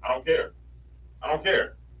Jackson, bro. I don't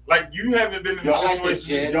care. Like you haven't been in Your a like the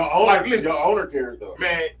situation. Jets. Like, listen, your owner cares though.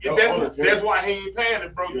 man, Your owner that's cares. why he ain't paying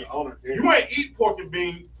it, bro. Your owner cares. You ain't eat pork and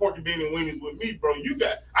bean and weenies with me, bro.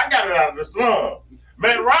 I got it out of the slum.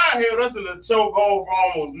 Man, Ryan held us in the chokehold for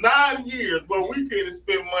almost 9 years, but we couldn't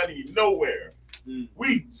spend money nowhere.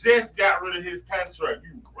 We just got rid of his contract.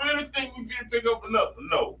 You really think we can pick up another?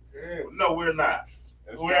 No, no, we're not.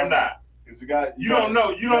 We're not. You don't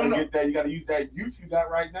know. You don't know. Get that. You got to use that youth you got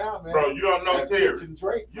right now, man. Bro, you don't know That's Terry. Pitts and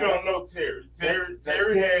Drake, You man. don't know Terry. Terry Pitts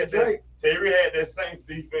had and that. Drake. Terry had that Saints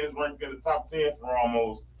defense ranked in the top 10 for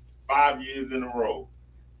almost 5 years in a row,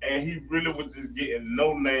 and he really was just getting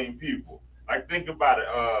no-name people. Like think about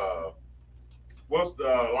it. What's the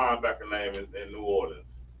linebacker name in New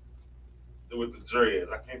Orleans with the dreads?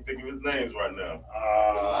 I can't think of his names right now.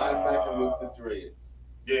 Linebacker with the dreads.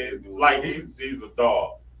 Yeah, like he's a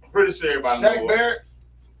dog. I'm pretty sure everybody Shaq knows. Barrett?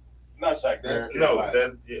 Not Shaq That's Barrett. No,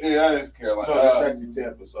 that's Yeah, that is Carolina. No, that's actually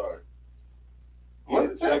Tampa. Sorry. What's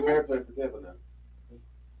Yeah, it, Shaq Tampa? Barrett played for Tampa now.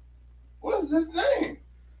 What's his name?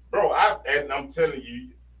 bro. I'm telling you,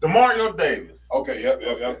 DeMario Davis. Okay, yep.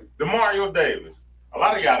 DeMario Davis. A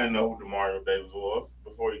lot of y'all didn't know who DeMario Davis was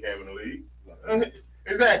before he came in the league.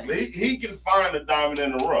 Exactly. He can find a diamond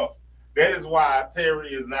in the rough. That is why Terry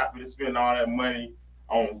is not going to spend all that money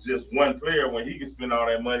on just one player when he can spend all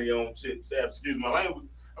that money on excuse my language,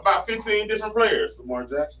 about 15 different players. Lamar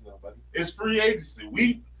Jackson, though, buddy. It's free agency.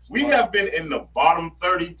 We have been in the bottom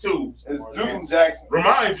 32. It's Duke Jackson.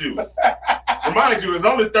 Remind you, it's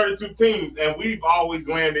only 32 teams, and we've always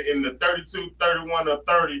landed in the 32, 31, or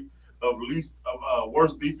 30 of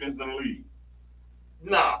worst defense in the league.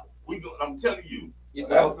 Nah, I'm telling you. It's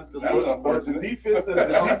That's- offensive that's league. But the unfortunate. defensive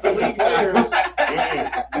players,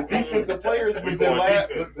 the defensive players We was in going last.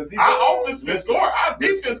 defense. The defense, Our offense can score. Our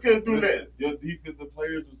defense couldn't do that. Your defensive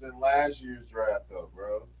players was in last year's draft, though,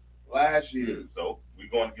 bro. Last year, So we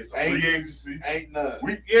going to get some Ain't- free agency. ain't none.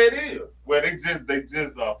 Yeah, it is. Well, they just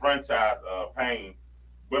franchise Payne,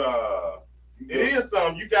 but it is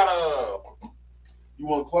something you gotta. You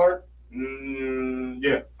want Clark?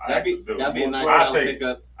 Yeah, That'd be a nice I'll solid take it.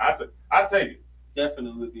 pickup. I take it.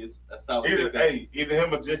 Definitely be a solid Either pickup. either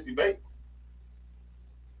him or Jesse Bates.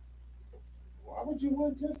 Why would you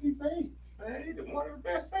want Jesse Bates? Man, he's one of the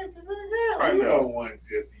best safeties in the game right You now. don't want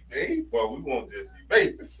Jesse Bates. Well, we want Jesse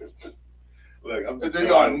Bates. Look, I'm Because just they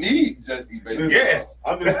gonna need Jesse Bates. Yes.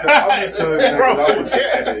 I'm just telling niggas Bro, I want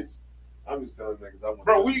yes. Jesse Bates. I'm just telling niggas I want.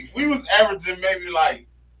 Bro, Jesse we was averaging maybe like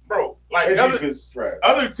Their other defense is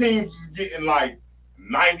trash. teams was getting like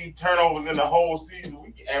 90 turnovers in the whole season.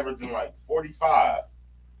 We averaging like 45.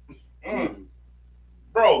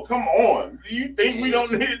 Bro, come on. Do you think we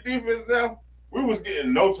don't need a defense now? We was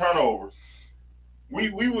getting no turnovers. We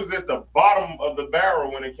was at the bottom of the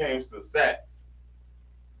barrel when it came to sacks.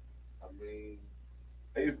 I mean,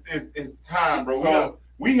 It's time, bro. So-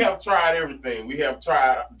 We have tried everything. We have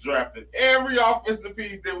tried drafting every offensive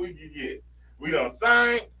piece that we could get. We done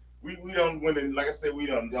signed. We done went in, like I said, we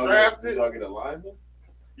done did drafted. y'all get a lineman?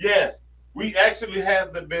 Yes, we actually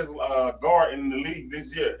have the best guard in the league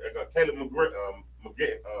this year. Caleb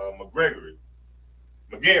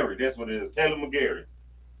McGarry, that's what it is. Caleb McGarry.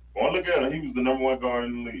 Go and look at him. He was the #1 guard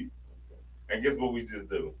in the league. And guess what we just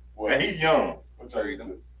do? What? And he's young. What trade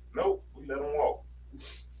him? Nope, we let him walk.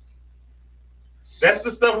 That's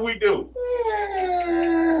the stuff we do. We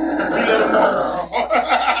let him walk.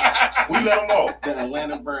 We let him walk. The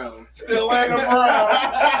Atlanta Browns. The Atlanta Browns.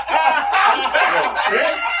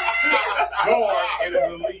 Best guard in the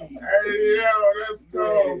league. Hey, yo, that's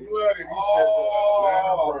cold blooded. He Oh. said the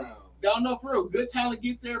Atlanta Browns. Y'all know for real, good talent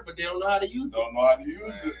get there, but they don't know how to use it. Don't know how to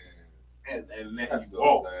use it. And let That's him so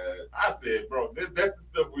walk. sad. I said, bro, that's the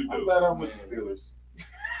stuff we I'm do. glad I'm with the Steelers.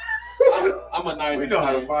 I'm a Niners We know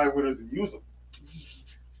how to fan. find winners and use them.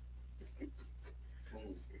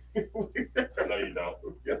 No, you don't.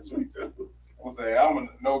 Yes, we do. I'm saying I'm a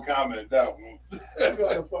no comment that one. We know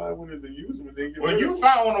how to find winners and use them, and then get Well, rid you of them.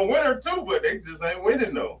 found a winner too, but they just ain't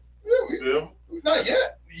winning though. Yeah, not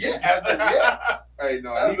yet. Yeah, as of yet. Hey,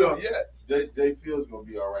 no, As he gonna, of yet. Jay Fields gonna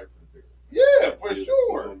be all right for the Bears. Yeah, for He's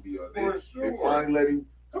sure. gonna be all For right. They sure. finally let him.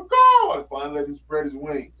 Come on. Finally let him spread his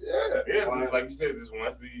wings. Yeah. Yeah, just like you said, just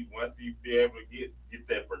once he be able to get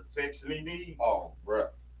that protection he needs. Oh, bruh.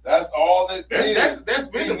 That's all it is. That's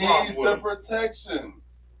been He the problem needs with the him. protection.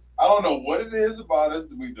 I don't know what it is about us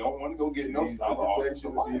that we don't want to go get no He needs the solid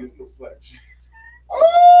protection offensive to beat his line. deflection.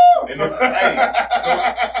 Oh! And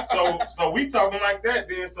if, so we talking like that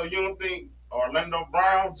then? So you don't think Orlando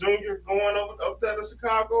Brown Jr. going up there to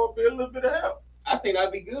Chicago would be a little bit of help? I think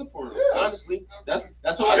that'd be good for him. Yeah. Honestly, that's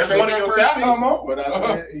what I That's trade one of that your first talents. pick. Come on. But I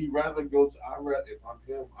said he'd rather go to. If I'm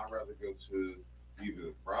him, I'd rather go to either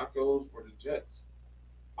the Broncos or the Jets.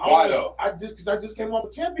 Why though? Because I just came off a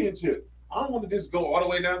championship. I don't want to just go all the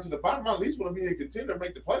way down to the bottom. I at least want to be a contender and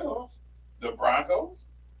make the playoffs. The Broncos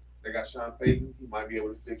They got Sean Payton. He might be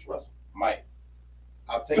able to fix Russell. might.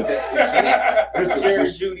 I'll take that. Listen, Jerry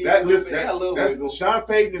listen, Jeudy, that, a listen, little bit, that's wiggle. Sean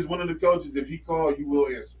Payton is one of the coaches. If he call, you will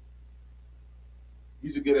answer.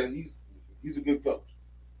 He's a good coach.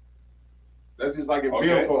 That's just like if Okay.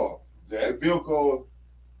 Bill called. If Jets. Bill called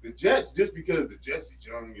the Jets, just because the Jets is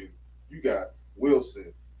young and you got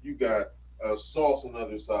Wilson, you got Sauce on the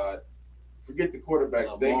other side. Forget the quarterback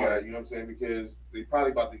they Lamar. got. You know what I'm saying? Because they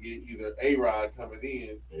probably about to get either A-Rod coming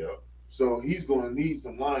in. Yeah. So he's going to need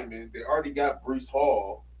some linemen. They already got Brees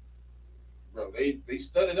Hall. Bro, they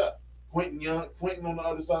studded up. Quentin on the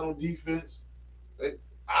other side on defense.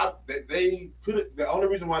 They could have. The only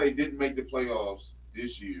reason why they didn't make the playoffs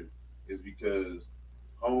this year is because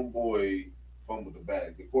homeboy fumbled the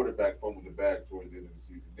bag. The quarterback fumbled the bag towards the end of the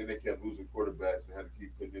season. Then they kept losing quarterbacks and had to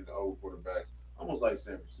keep putting in the old quarterbacks, almost like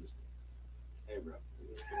San Francisco. Hey, bro.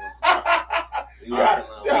 See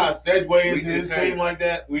how I segue We into this just heard team like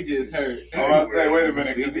that? We just heard. I was say, wait a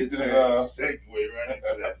minute, because he just Segue right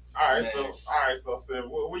into that. All right, Man. so Seth,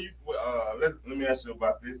 let me ask you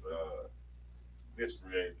about this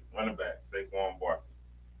free agent running back Saquon Barkley.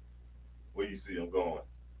 Where you see him going?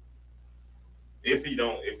 If he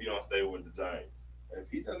don't stay with the Giants. if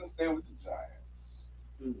he doesn't stay with the Giants,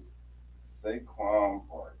 Hmm. Saquon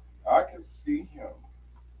Barkley, I can see him.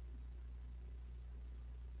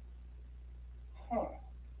 Huh.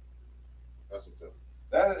 That's a tough.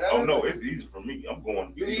 That Oh is no, a- it's easy for me. I'm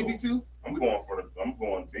going You Bills. easy too? I'm going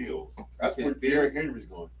Bills. That's said where Bills. Derrick Henry's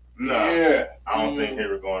going. Nah, Yeah. I don't think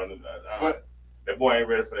Henry going. But- that boy ain't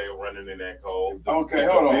ready for that running in that cold. Okay,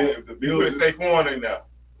 hold on. If the You Bills, put Saquon in there.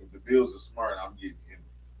 if the Bills are smart, I'm getting him.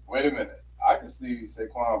 Wait a minute. I can see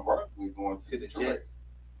Saquon Barkley going To the Detroit, Jets.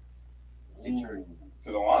 Detroit.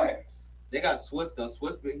 to the Lions. They got Swift though.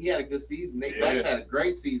 Swift, he had a good season. They Yeah. Bucks had a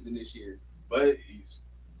great season this year. But he's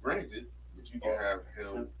granted, but you can have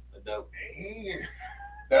him. A dope. And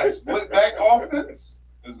That split back offense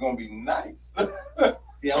is going to be nice.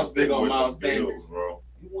 See, I was big on with Miles the Bills, Sanders. bro.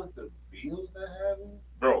 you want the Bills to have him?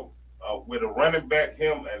 Bro, with a running back,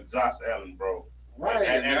 him and Josh Allen, bro. Right,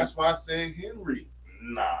 and And- that's why I said Henry.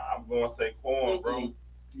 Nah, I'm going Saquon, bro.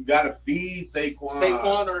 You gotta feed Saquon.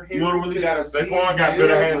 Saquon or Henry. You don't really to gotta the- Saquon got Bills.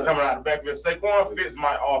 better hands coming out the backfield. Saquon fits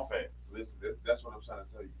my offense. Listen, that's what I'm trying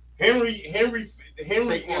to tell you. Henry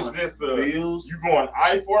Saquon. is just a Bills. you going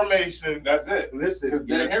I formation. That's it. Listen, Because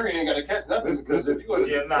Derrick Henry ain't got to catch nothing. because Because if you go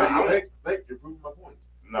Yeah, nah, you're proving my point.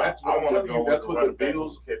 Nah, That's what I I'm want to telling go you. with That's the what running the back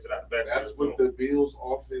Bills- who catch it out the backfield. That's what the Bills'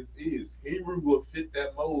 offense is. Henry will fit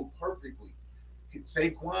that mold perfectly.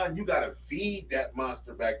 Saquon, you gotta feed that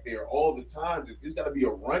monster back there all the time. It's gotta be a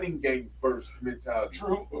running game first mentality.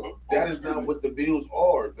 True. That is not what the Bills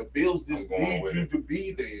are. The Bills just I'm going need with you it. to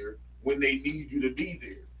be there when they need you to be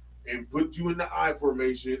there and put you in the I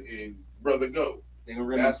formation and brother go. They gonna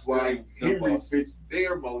run That's why experienced Henry dump-offs. fits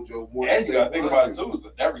their mojo more. And you got to think about it, Saquon.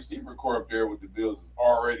 too. That receiver core up there with the Bills is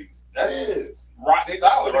already that's Yes. rock They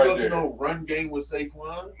solid don't right go to there. no run game with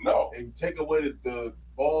Saquon No. and take away the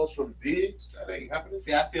balls from Diggs. That ain't happening.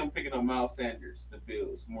 See, I see him picking up Miles Sanders, the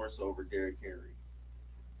Bills, more so over Derrick Henry.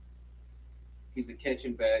 He's a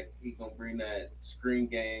catching back. He gonna bring that screen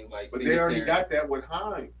game like. But they already Singletary. got that with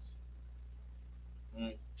Hines.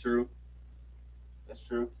 True. That's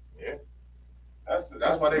true. Yeah, That's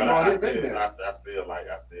why they but brought I him in still, there. I still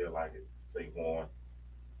like it. Saquon,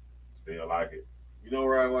 still like it. You know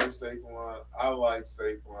where I like Saquon? I like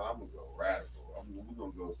Saquon. I'm gonna go radical. We're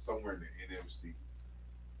gonna go somewhere in the NFC.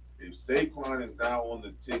 If Saquon is now on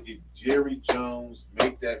the ticket, Jerry Jones,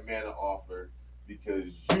 make that man an offer because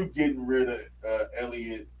you getting rid of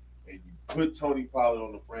Elliott and you put Tony Pollard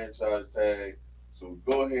on the franchise tag. So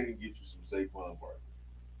go ahead and get you some Saquon Barkley.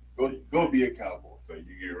 Go be a Cowboy. So you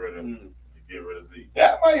get rid of Zeke.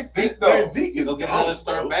 That might fit, though. Man, Zeke is Go get gone, another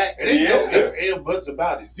star bro. back. It ain't no Yeah. ifs and buts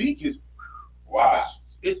about it. Zeke is Wow.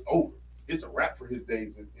 it's over. It's a wrap for his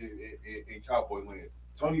days in Cowboy land.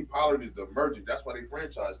 Tony Pollard is the emergent. That's why they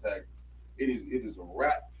franchise tag. It is a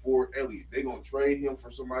wrap for Elliott. They're gonna trade him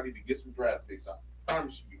for somebody to get some draft picks. I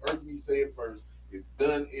promise you. You heard me say it first. It's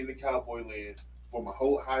done in the Cowboy land for my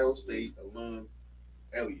whole Ohio State alum.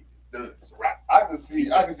 Elliott, it's done. It's a wrap. I can see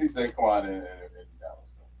Saquon in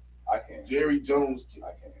Dallas. Though. I can. Jerry Jones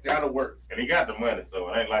I can. gotta work. And he got the money, so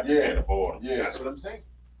it ain't like he Yeah. can't afford him. Yeah, That's what I'm saying.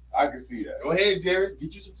 I can see that. Go ahead, Jerry.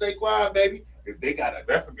 Get you some Saquon, baby. If they got a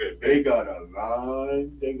That's a good pick. They got a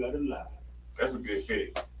line. They got a line. That's a good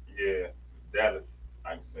pick. Yeah, Dallas.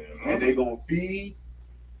 I can see him. And they going to feed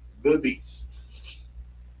the beast.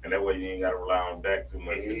 And that way you ain't got to rely on Dak too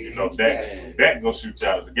much. 'Cause you know Exactly. Dak gonna shoot you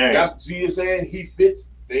out of the game. That's, see what I'm saying? He fits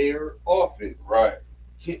their offense. Right.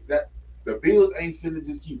 The Bills ain't finna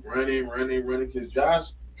just keep running because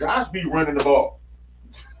Josh be running the ball.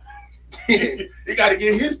 He got to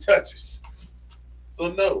get his touches.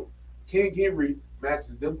 So no, King Henry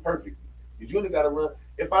matches them perfectly. You only got to run.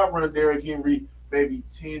 If I run Derrick Henry maybe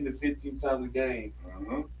 10 to 15 times a game,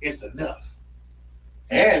 it's enough.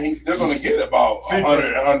 And he's still going to get about See,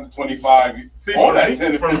 100, 125 See, on for that me,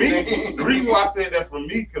 10 to for me, 15. the reason why I said that for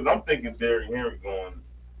me, because I'm thinking Derrick Henry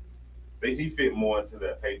he fit more into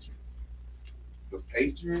that Patriots. The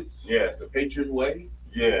Patriots, Yes. the Patriot way.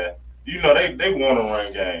 Yeah, you know they want to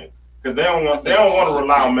run game because they don't want to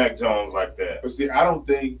rely on Mac Jones like that. But see, I don't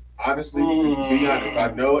think, honestly, to be honest,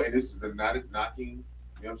 I know, and this is not knocking, you know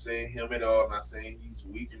what I'm saying, him at all. I'm not saying he's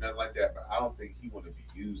weak or nothing like that, but I don't think he want to be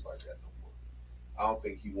used like that no more. I don't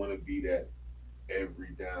think he want to be that every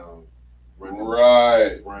down running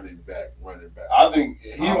back. I think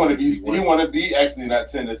he want to be actually in that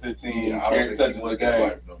 10 to 15 Yeah, I don't think touches he a want that game.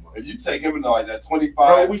 life no more. If you take him into like that Bro,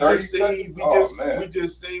 25, we 30 just touches, we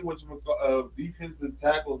just seen what defensive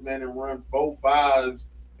tackles, man, and run 4.5s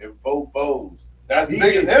and 4.4s. That's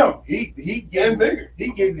big as him. He Getting bigger. He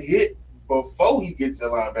getting hit before he gets to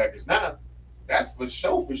the linebackers. Now, that's for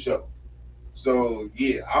sure. So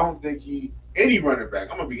yeah, I don't think any running back.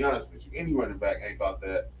 I'm gonna be honest with you. Any running back ain't about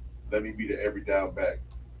that. Let me be the every down back.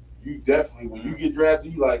 You definitely, when you get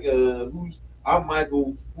drafted, you like, I'm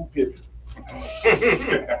Michael. Who Pippen?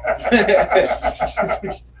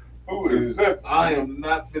 Who is that? I am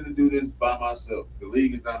not finna do this by myself. The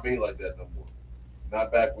league is not made like that no more. Not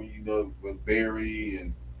back when with Barry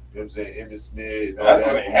and, you know what I'm saying, Emmitt Smith. And all That's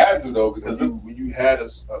that. when they had to though, because when you had a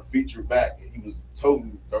feature back and he was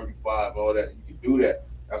toting 35, all that, you could do that.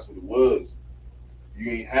 That's what it was. You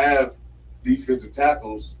ain't have defensive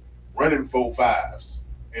tackles running 4.5s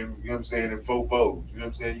and, you know what I'm saying, and 4.4s. You know what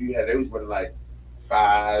I'm saying? They was running like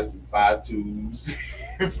 5s and 5.2s,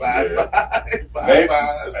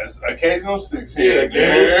 5.5s. That's occasional 6.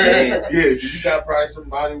 Yeah. You got probably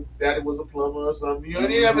somebody that was a plumber or something. You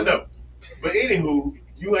never know. But anywho,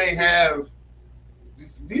 you ain't have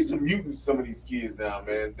these are mutants. Some of these kids now,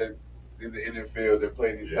 man, that in the NFL they're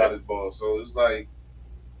playing these college ball. So it's like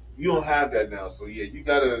you don't have that now. So yeah, you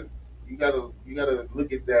gotta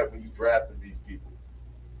look at that when you drafting these people.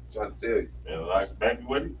 I'm trying to tell you. And like back to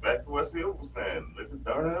what Silver was saying, look at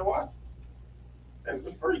Darnell Washington. That's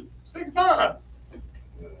a freak. 6'9",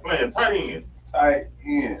 playing tight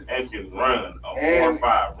end. And can run a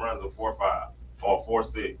 4.5, runs a 4.5 or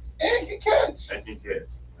 4.6. And can catch.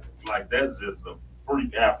 Like that's just a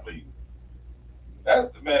freak athlete. That's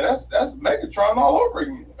Megatron all over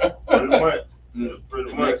again. Pretty much. The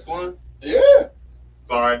next one. Yeah.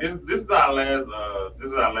 So all right, this is our last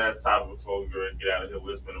topic before we get out of here.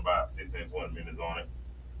 We'll spend about 15-20 minutes on it.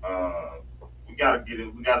 We gotta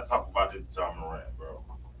talk about this John Morant, bro.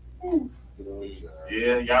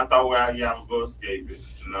 Yeah, y'all thought y'all was gonna escape it.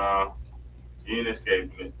 Nah, you ain't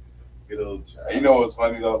escaping it. Good old child. You know what's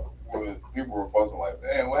funny though? When people were fussing like,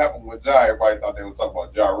 man, what happened with Ja? Everybody thought they were talking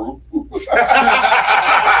about Ja Rule.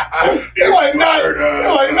 They're like, not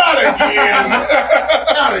again.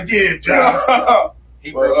 Not again, Ja.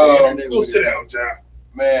 He broke the internet Go with sit it. down, Ja.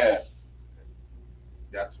 Man,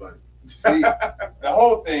 That's funny. see, the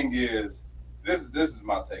whole thing is, this is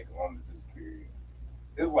my take on this period.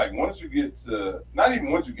 It's like once you get to, not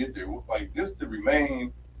even once you get there, like just to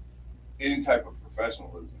remain any type of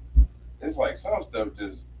professionalism, it's like some stuff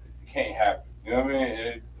just can't happen. You know what I mean?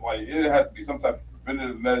 And it has to be some type of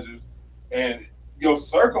preventative measures, and your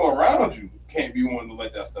circle around you can't be one to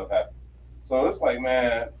let that stuff happen. So it's like,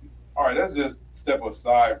 man, all right, let's just step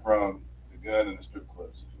aside from the gun and the strip club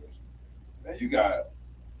situation. Man, you got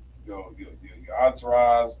your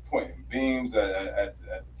entourage pointing beams at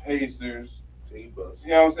the Pacers. Team bus.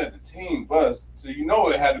 You know what I'm saying? The team bus. So you know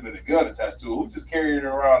it had to be a gun attached to it. Who just carried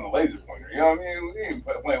around a laser pointer? You know what I mean? We ain't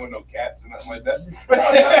playing with no cats or nothing like that. You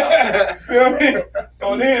know what I mean?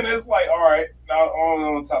 So then it's like, all right, now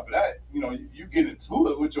on top of that, you know, you get into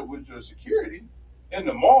it with your security in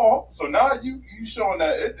the mall. So now you showing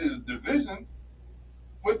that it is division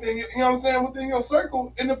within you know what I'm saying, within your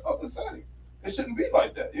circle in the public setting. It shouldn't be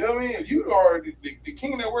like that. You know what I mean? If you are the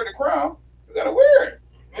king that wear the crown, you gotta wear it.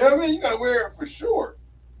 You know what I mean? You gotta wear it for sure.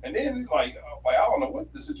 And then it's like I don't know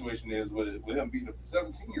what the situation is with him beating up the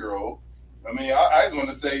 17-year-old. I mean, I just want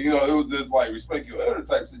to say, you know, it was just like respect your elder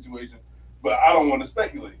type situation, but I don't want to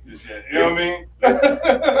speculate this yet. You know what I mean?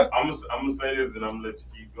 I'm gonna say this, then I'm gonna let you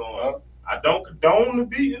keep going. I don't condone the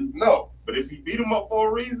beating, No. But if he beat him up for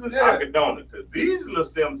a reason, Yeah. I condone it. Because these little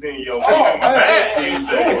 17-year-olds, Oh, man. bad these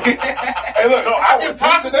days. Hey, look, So I would can do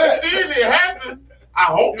possibly that. see it happen. I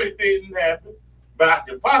hope it didn't happen, but I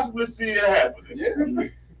can possibly see it happening. Yeah.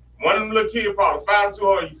 One of them little kids probably found him too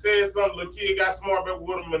hard. He said something, little kid got smart back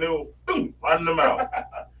with him, and they were boom, right in the mouth.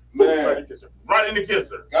 Man, Right in the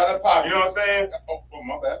kisser. got a pop. You know what I'm saying? Oh,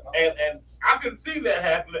 my bad. And I can see that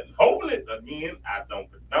happening. Hopefully, again, I don't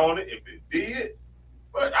condone it if it did,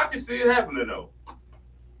 but I can see it happening though.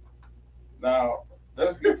 Now,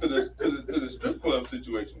 let's get to this to the strip club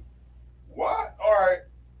situation. Why? All right.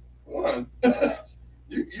 One,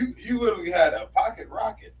 you literally had a pocket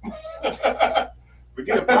rocket.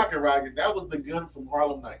 Forget a pocket rocket. That was the gun from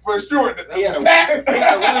Harlem Nights. For sure. Yeah.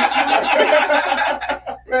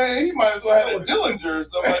 Man, he might as well have a Dillinger or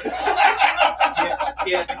something like that.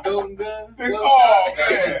 He had the golden gun. Oh,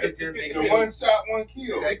 man. The one shot, one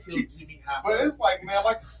kill. That killed Jimmy Hoffa. But it's like, man,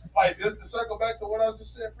 like just to circle back to what I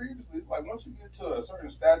just said previously, it's like once you get to a certain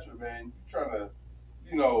stature, man, you're trying to,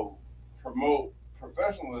 promote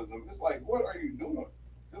professionalism. It's like, what are you doing?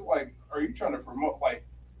 It's like, are you trying to promote,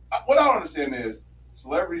 what I don't understand is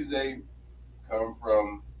celebrities, they come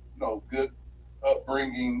from, good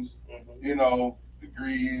upbringings,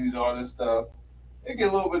 degrees, all this stuff. They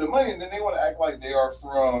get a little bit of money and then they want to act like they are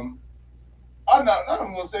from, I'm not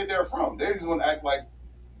even going to say they're from. They just want to act like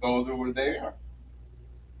those are where they are.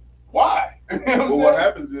 Why? You know Well, what what I'm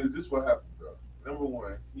happens is this: what happens, bro. Number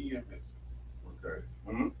one, he in Memphis. Okay,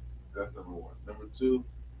 Mm-hmm. that's number one. Number two,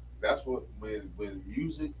 that's what when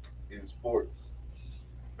music and sports.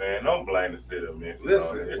 Man, don't blame the city of Memphis.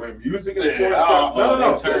 Listen, when music and Yeah, sports oh, come,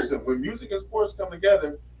 no. they turn. Listen, when music and sports come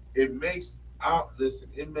together, it makes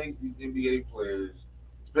it makes these NBA players,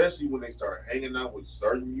 especially when they start hanging out with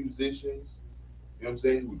certain musicians, you know what I'm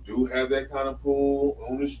saying, who do have that kind of pull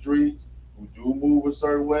on the streets, who do move a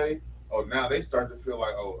certain way. Oh, now they start to feel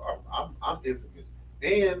like, oh, I'm infamous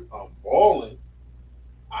and I'm balling.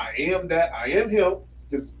 I am him,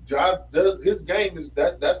 because John does his game is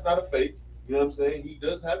that's not a fake. You know what I'm saying? He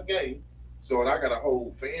does have game. So and I got a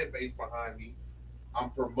whole fan base behind me. I'm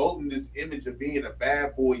promoting this image of being a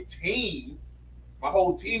bad boy team. My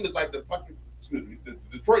whole team is like the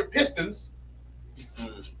Detroit Pistons.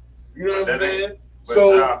 You know what I'm saying? but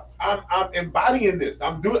So now- I'm embodying this.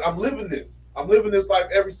 I'm living this. I'm living this life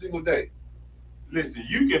every single day. Listen,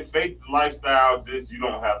 you can fake the lifestyle, just you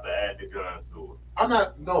don't have to add the guns to I'm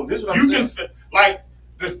not. No, this is what it. I'm You saying. can like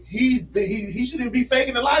this. He shouldn't be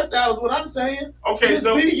faking the lifestyle. Is what I'm saying. Okay, Just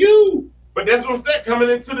so be you. but that's what I'm saying. Coming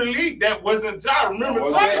into the league, that wasn't Ja. Remember,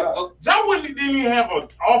 That wasn't Ja didn't even have an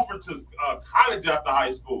offer to college after high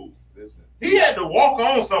school. Listen, He had to walk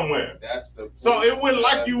on somewhere. that's the. So point it wasn't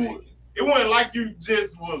like that I'm you. making. It wasn't like you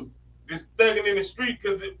just was just thugging in the street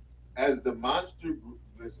because it. As the monster group,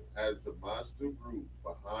 as the monster group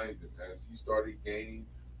behind him, as he started gaining,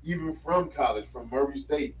 even from college, from Murray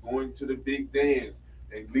State, going to the big dance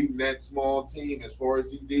and leading that small team as far as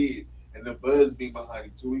he did, and the buzz being behind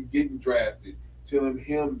him, till he getting drafted, till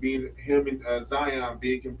him and Zion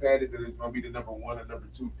being competitive is going to be the number 1 and number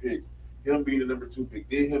 2 picks, him being the number 2 pick,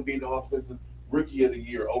 then him being the offensive rookie of the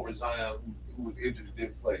year over Zion, who was injured and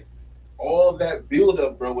didn't play. All that build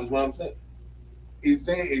up, bro, is what I'm saying. Is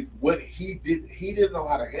saying what he did. He didn't know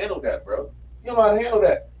how to handle that, bro. He don't know how to handle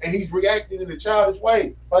that, and he's reacting in a childish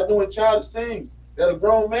way by doing childish things that a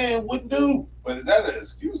grown man wouldn't do. But is that an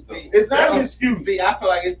excuse, though? It's not an excuse. See, I feel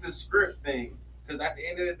like it's the script thing. Because at the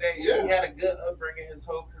end of the day, Yeah. he had a good upbringing his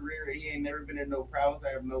whole career. He ain't never been in no problems.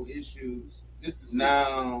 I have no issues.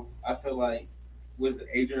 Now, I feel like, was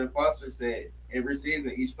Adrian Foster said, every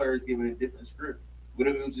season, each player is given a different script. What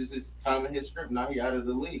if it was just his time in his script? Now he out of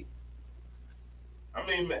the league. I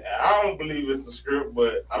mean, I don't believe it's a script,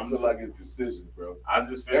 but I feel like it's decisions, bro. I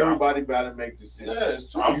just feel Everybody got to make decisions. Yeah, it's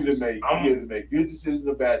true. I'm- You either make good decisions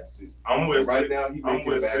or bad decisions. I'm with right Sig- now, he I'm making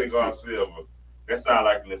with bad Cigar decisions. Silver. That sounds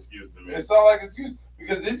like an excuse to me. It's all like excuse,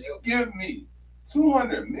 because if you give me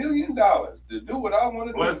 $200 million to do what I want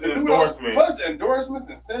to Plus do, to do endorsement. plus endorsements,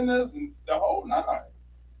 incentives, and the whole nine,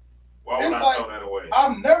 Why would it's I like- throw that away?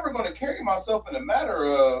 I'm never going to carry myself in a matter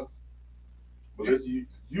of, But listen,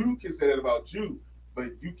 you can say that about you, but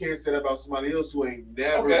you can't say that about somebody else who ain't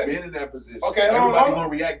never Okay. been in that position. Okay, hold on, Everybody hold on. gonna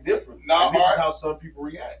react different. Nah, and this alright. is how some people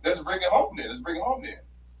react. let's bring it home then.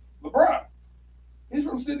 LeBron, he's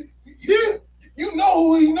from City. Yeah, you know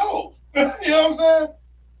who he knows. You know what I'm saying?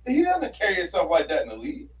 He doesn't carry himself like that in the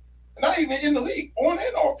league. Not even in the league, on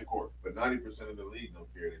and off the court. But 90% of the league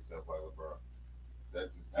don't carry themselves like LeBron.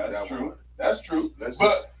 That's That's true. That's true. Let's But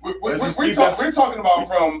just- we're let's just keep that- talking about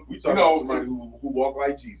from We talking about somebody who walk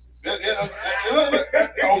like Jesus. Okay,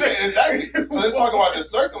 exactly. So let's talk about the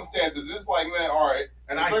circumstances. It's like, man, all right.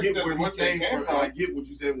 And the I get circumstances where they he came from, and I get what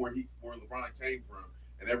you said where LeBron came from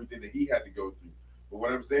and everything that he had to go through. But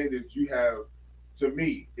what I'm saying is, you have, to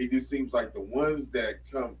me, it just seems like the ones that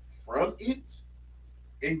come from it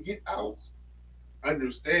and get out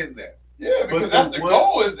understand that. Yeah, because But that's the the one-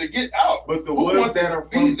 goal is to get out. But the Who ones wants that to are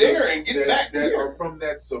be from there and get back that here? are from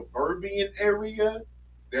that suburban area,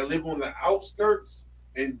 that live on the outskirts,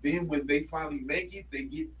 and then when they finally make it, they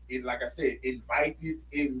get in, like I said, invited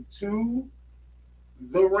into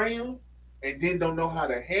the realm, and then don't know how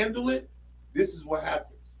to handle it. This is what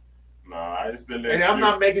happens. Nah, it's still. And I'm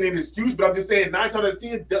not making an excuse, but I'm just saying 9 out of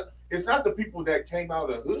 10. It's not the people that came out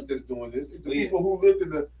of the hood that's doing this. It's the people who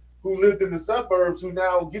lived in the suburbs who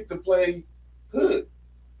now get to play hood.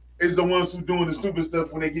 Is the ones who doing the stupid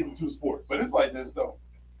stuff when they get into sports. But it's like this though.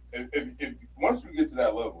 If once you get to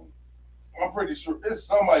that level, I'm pretty sure there's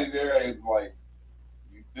somebody there that's like,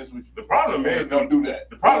 this is what you, The problem is, don't do that.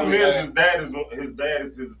 The problem is his dad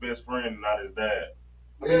is his best friend, not his dad.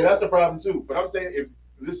 I mean, that's a problem too. But I'm saying,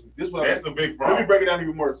 this is what That's the big Let problem. me break it down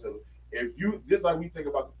even more, Silla. If you, just like we think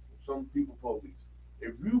about some people police,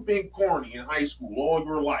 if you've been corny in high school all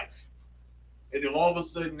your life, and then all of a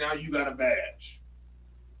sudden now you got a badge,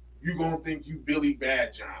 you gonna think you Billy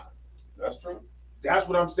Bad John. That's true. That's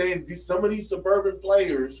what I'm saying. Some of these suburban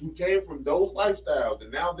players who came from those lifestyles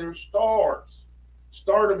and now they're stars.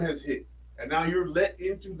 Stardom has hit, and now you're let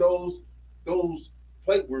into those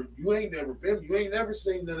play where you ain't never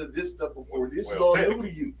seen none of this stuff before. This is all new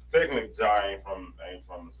to you. Technically, Ja ain't from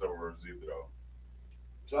the suburbs either, though.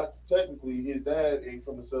 So technically, his dad ain't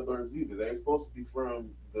from the suburbs either. They're supposed to be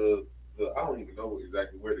from the I don't even know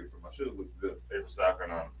exactly where they're from. I should have looked it up. They from South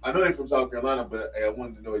Carolina. I know they're from South Carolina, but I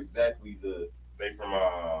wanted to know exactly the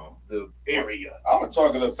area. I'm gonna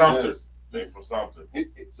chalk it up to Sumter. this. They from Sumter.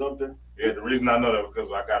 Something. Yeah, the reason I know that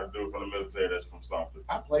because I got a dude from the military that's from Sumter.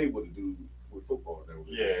 I played with a dude with football. That was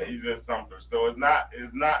Yeah, he's in Sumter. So it's not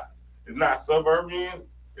suburban.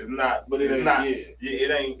 It's not. But it it's ain't. not. Yeah.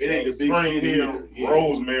 It ain't the big Spring city Hill, either. Yeah.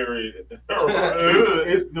 Rosemary.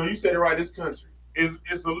 No, you said it right. It's country.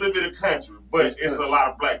 It's a little bit of country, but it's a lot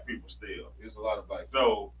of black people still. It's a lot of black.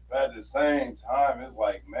 So At the same time, it's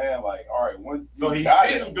like, man, like, all right, when so he got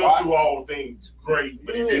didn't it, go why- through all things great,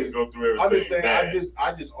 but he Yeah. didn't go through everything I'm just saying. bad.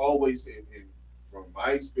 I just always said, from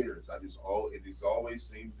my experience, it just always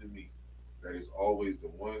seems to me that it's always the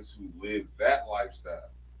ones who live that lifestyle,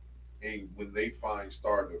 and when they find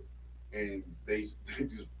stardom, and they just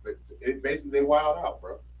basically they wild out,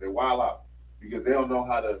 bro. They wild out because they don't know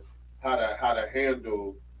how to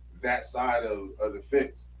handle that side of the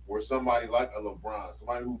fence. Where somebody like a LeBron,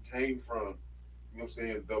 somebody who came from, you know what I'm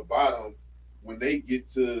saying, the bottom, when they get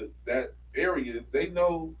to that area, they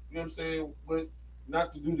know, you know what I'm saying, what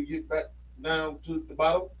not to do to get back down to the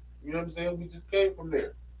bottom. You know what I'm saying? We just came from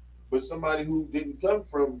there. But somebody who didn't come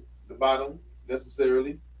from the bottom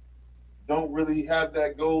necessarily don't really have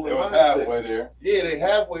that goal They in was mindset. halfway there. Yeah, they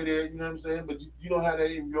halfway there, you know what I'm saying? But you don't have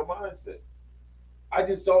that in your mindset. I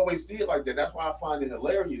just always see it like that. That's why I find it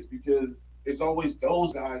hilarious, because it's always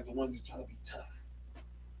those guys, the ones that trying to be tough.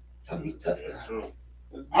 Trying to be tough That's guys. true.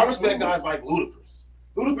 I respect guys like Ludacris.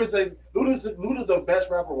 Ludacris the best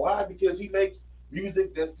rapper. Why? Because he makes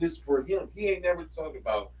music that's just for him. He ain't never talking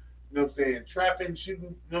about, you know what I'm saying, trapping, shooting, you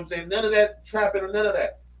know what I'm saying, none of that trapping or none of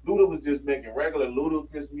that. Luda was just making regular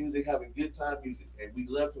Ludacris music, having good time music, and we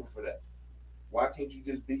love him for that. Why can't you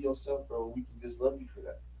just be yourself, bro? We can just love you for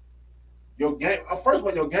that. Your game, first of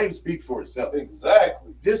all, your game speaks for itself.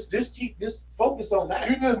 Exactly. Just focus on that.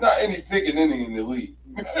 You're just not any picking any in the league.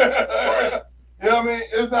 Right. You know what I mean?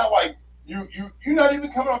 It's not like you're not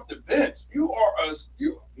even coming off the bench. You are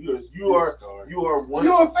one.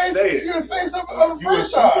 You're a face. say it. You're the face of a You're a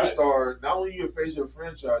franchise. superstar. Not only you're a face of a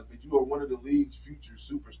franchise, but you are one of the league's future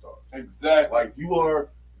superstars. Exactly. Like you are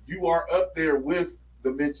up there with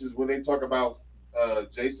the mentions when they talk about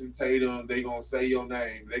Jason Tatum. They gonna say your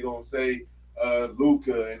name. They gonna say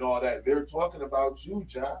Luka and all that. They're talking about you,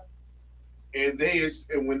 Ja. And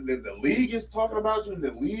when the league is talking about you, and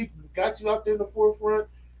the league got you out there in the forefront,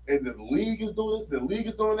 and the league is doing this, the league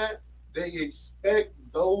is doing that, they expect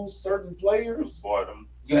those certain players Boy, them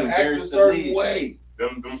to act a certain way.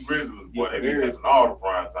 them Grizzlies, boy, they be embarrassed missing all the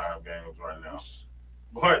prime time games right now.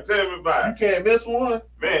 Boy, tell me about You it. can't miss one.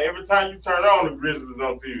 Man, every time you turn on the Grizzlies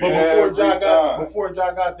on TV, But Yeah, before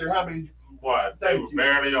Ja got there, how many? boy, they Thank were you.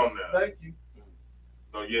 barely on there. Thank you.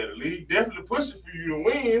 So yeah, the league definitely pushing for you to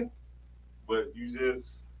win, but you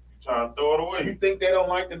just trying to throw it away. You think they don't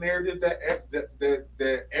like the narrative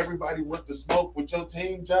that everybody wants to smoke with your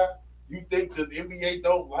team, John? You think the NBA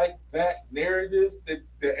don't like that narrative that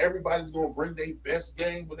everybody's gonna bring their best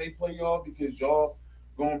game when they play y'all because y'all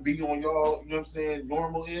gonna be on y'all, you know what I'm saying,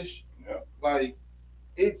 normal-ish? Yeah. Like,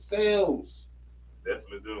 it sells.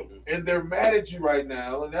 Definitely do. And they're mad at you right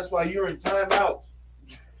now, and that's why you're in timeout.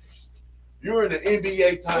 You're in the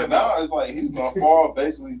NBA So timeout. now it's like he's gonna fall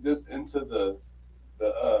basically just into the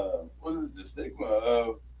what is it, the stigma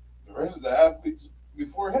of the rest of the athletes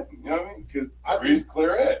before him. You know what I mean? Because I see Reese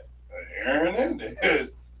Claret, Aaron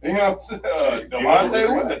Hernandez, you know what I'm saying?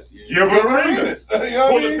 Devontae West, Gilbert Arenas. You know what I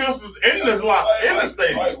Pulling mean? pistols in this lock, in the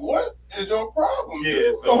stadium. Like, what is your problem? Yeah,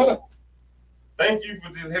 dude? so thank you for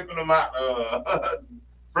just helping them out.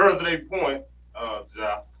 Further their point,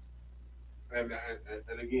 Ja. and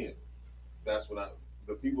again, that's what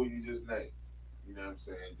the people you just named, you know what I'm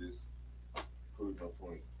saying, just prove my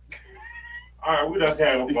point. All right, we done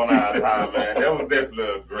came up on our time, man. That was definitely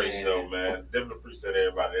a great show, man. Definitely appreciate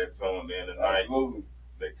everybody that tuned in tonight. Absolutely.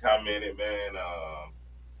 They commented, man.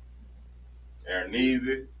 Aaron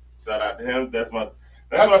Easy, shout out to him. That's what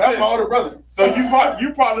I That's said. my older brother. So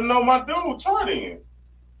you probably know my dude, Troy. Then.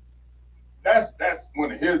 That's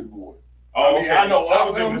one of his boys. Oh, I mean, okay. I know I all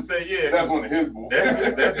was of just them. gonna say, yeah. That's one of his boys.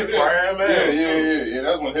 That's his right man. Yeah.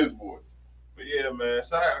 That's one of his boys. But yeah, man.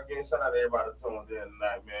 Shout out to everybody that tuned in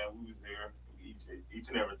tonight, man. We was here each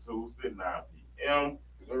and every Tuesday at 9 p.m.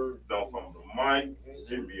 Don't Fumble the Mic,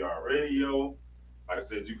 NBR Radio. Like I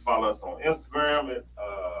said, you can follow us on Instagram at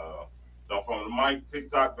Don't Fumble the Mic,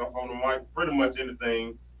 TikTok, Don't Fumble the Mic, pretty much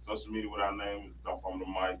anything social media with our name is Don't Fumble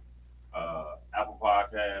the Mic. Apple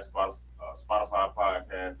Podcasts, Spotify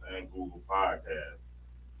Podcasts, and Google Podcasts.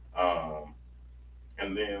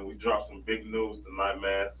 And then we dropped some big news tonight,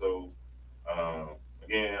 man. So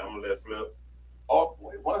again, I'm gonna let Flip. Oh,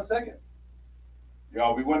 wait 1 second.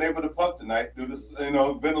 Y'all, we weren't able to puff tonight due to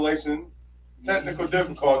ventilation technical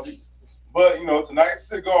difficulties. But tonight's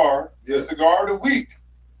cigar, the cigar of the week,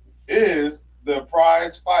 is the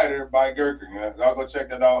Prize Fighter by Gurkha. Y'all go check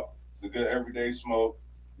that out. It's a good everyday smoke.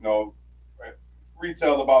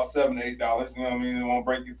 Retail about $7 to $8. You know what I mean? It won't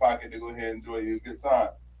break your pocket to go ahead and enjoy you a good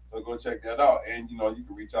time. So go check that out. And you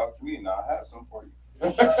can reach out to me and I'll have some for you.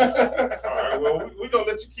 All right, well, we're gonna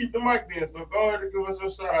let you keep the mic then. So go ahead and give us your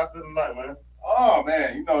shout outs tonight, man. Oh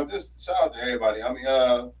man, just shout out to everybody. I mean,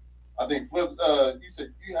 I think Flip, you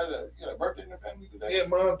said you had a birthday in the family today? Yeah,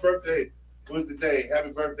 Mom's birthday was today.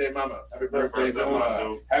 Happy birthday, Mama. Happy birthday,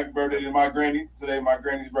 Mama. Happy birthday to my granny. Today my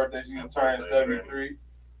granny's birthday. She's turning 73.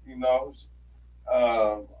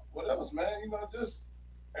 What else, man? Just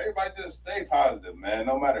everybody just stay positive, man.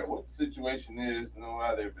 No matter what the situation is, no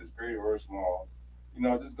matter if it's great or small,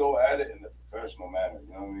 just go at it in a professional manner.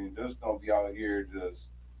 You know what I mean? Just don't be out here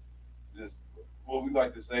just what we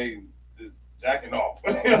like to say, just jacking off.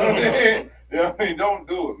 You know what I mean? Don't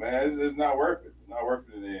do it, man. It's not worth it. It's not worth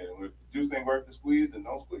it in the end. If the juice ain't worth the squeeze, then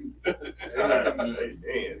don't squeeze it.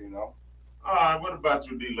 Amen. All right, what about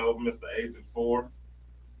you, D-Lo, Mr. Agent 4?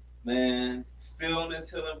 Man, still in this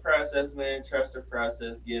healing process, man. Trust the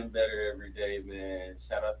process, getting better every day, man.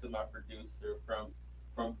 Shout out to my producer from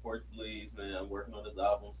Porch Bleeds, man. I'm working on this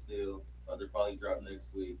album still. They'll probably drop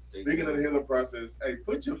next week. Speaking of the healing process, hey,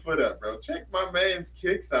 put your foot up, bro. Check my man's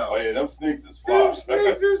kicks out. Oh yeah, them sneaks is fire. Them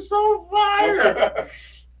sneaks is so fire.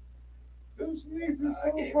 Them sneaks is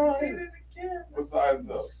so fire. What size is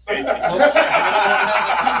those? Hey,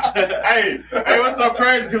 what's so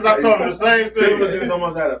crazy? Because I told him the same Silver thing. just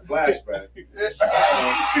almost had a flashback. Hey,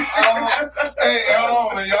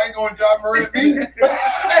 hold on, man. Y'all ain't gonna drop her at me.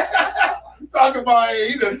 Talk about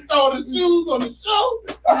he done stole the shoes on the show.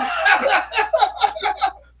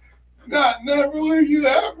 Never will you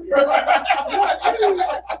ever.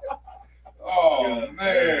 Oh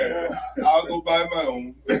man, I'll go buy my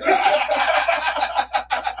own.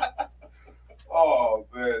 Oh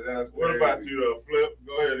man, that's What crazy. about you, though, Flip?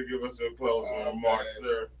 Go ahead and give us your closing remarks,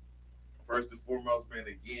 sir. First and foremost, man,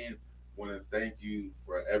 again, want to thank you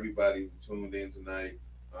for everybody who tuned in tonight.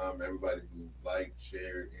 Everybody who liked,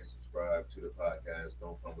 shared, and subscribed to the podcast.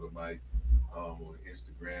 Don't Fumble the Mic on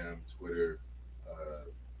Instagram, Twitter,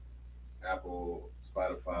 Apple,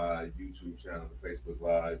 Spotify, YouTube channel, and Facebook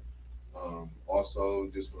Live. Also,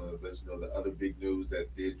 just want to let you know the other big news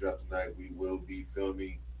that did drop tonight. We will be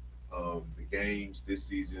filming the games this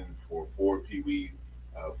season for 4 Pee Wee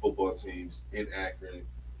football teams in Akron.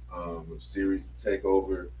 A series to take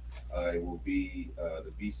over. It will be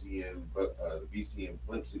the BCN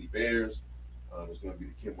Blimp City Bears. It's going to be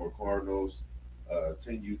the Kenmore Cardinals,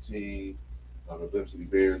 10U team. The Blimp City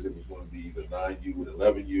Bears. It was going to be the 9U and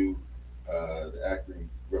 11U. The Akron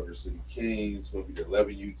River City Kings going to be the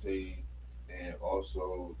 11U team, and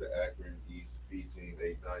also the Akron East B team,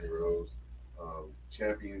 8-9-year-olds.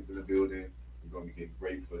 Champions in the building. We're going to be getting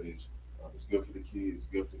great footage. It's good for the kids,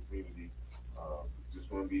 good for the community. Just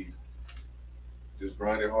going to be just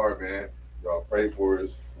grinding hard, man. Y'all pray for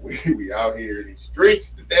us. We out here in these streets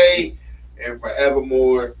today and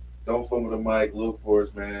forevermore. Don't fumble the mic. Look for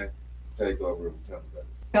us, man. It's the takeover. We're coming back.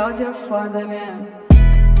 Gaudio for the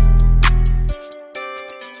man.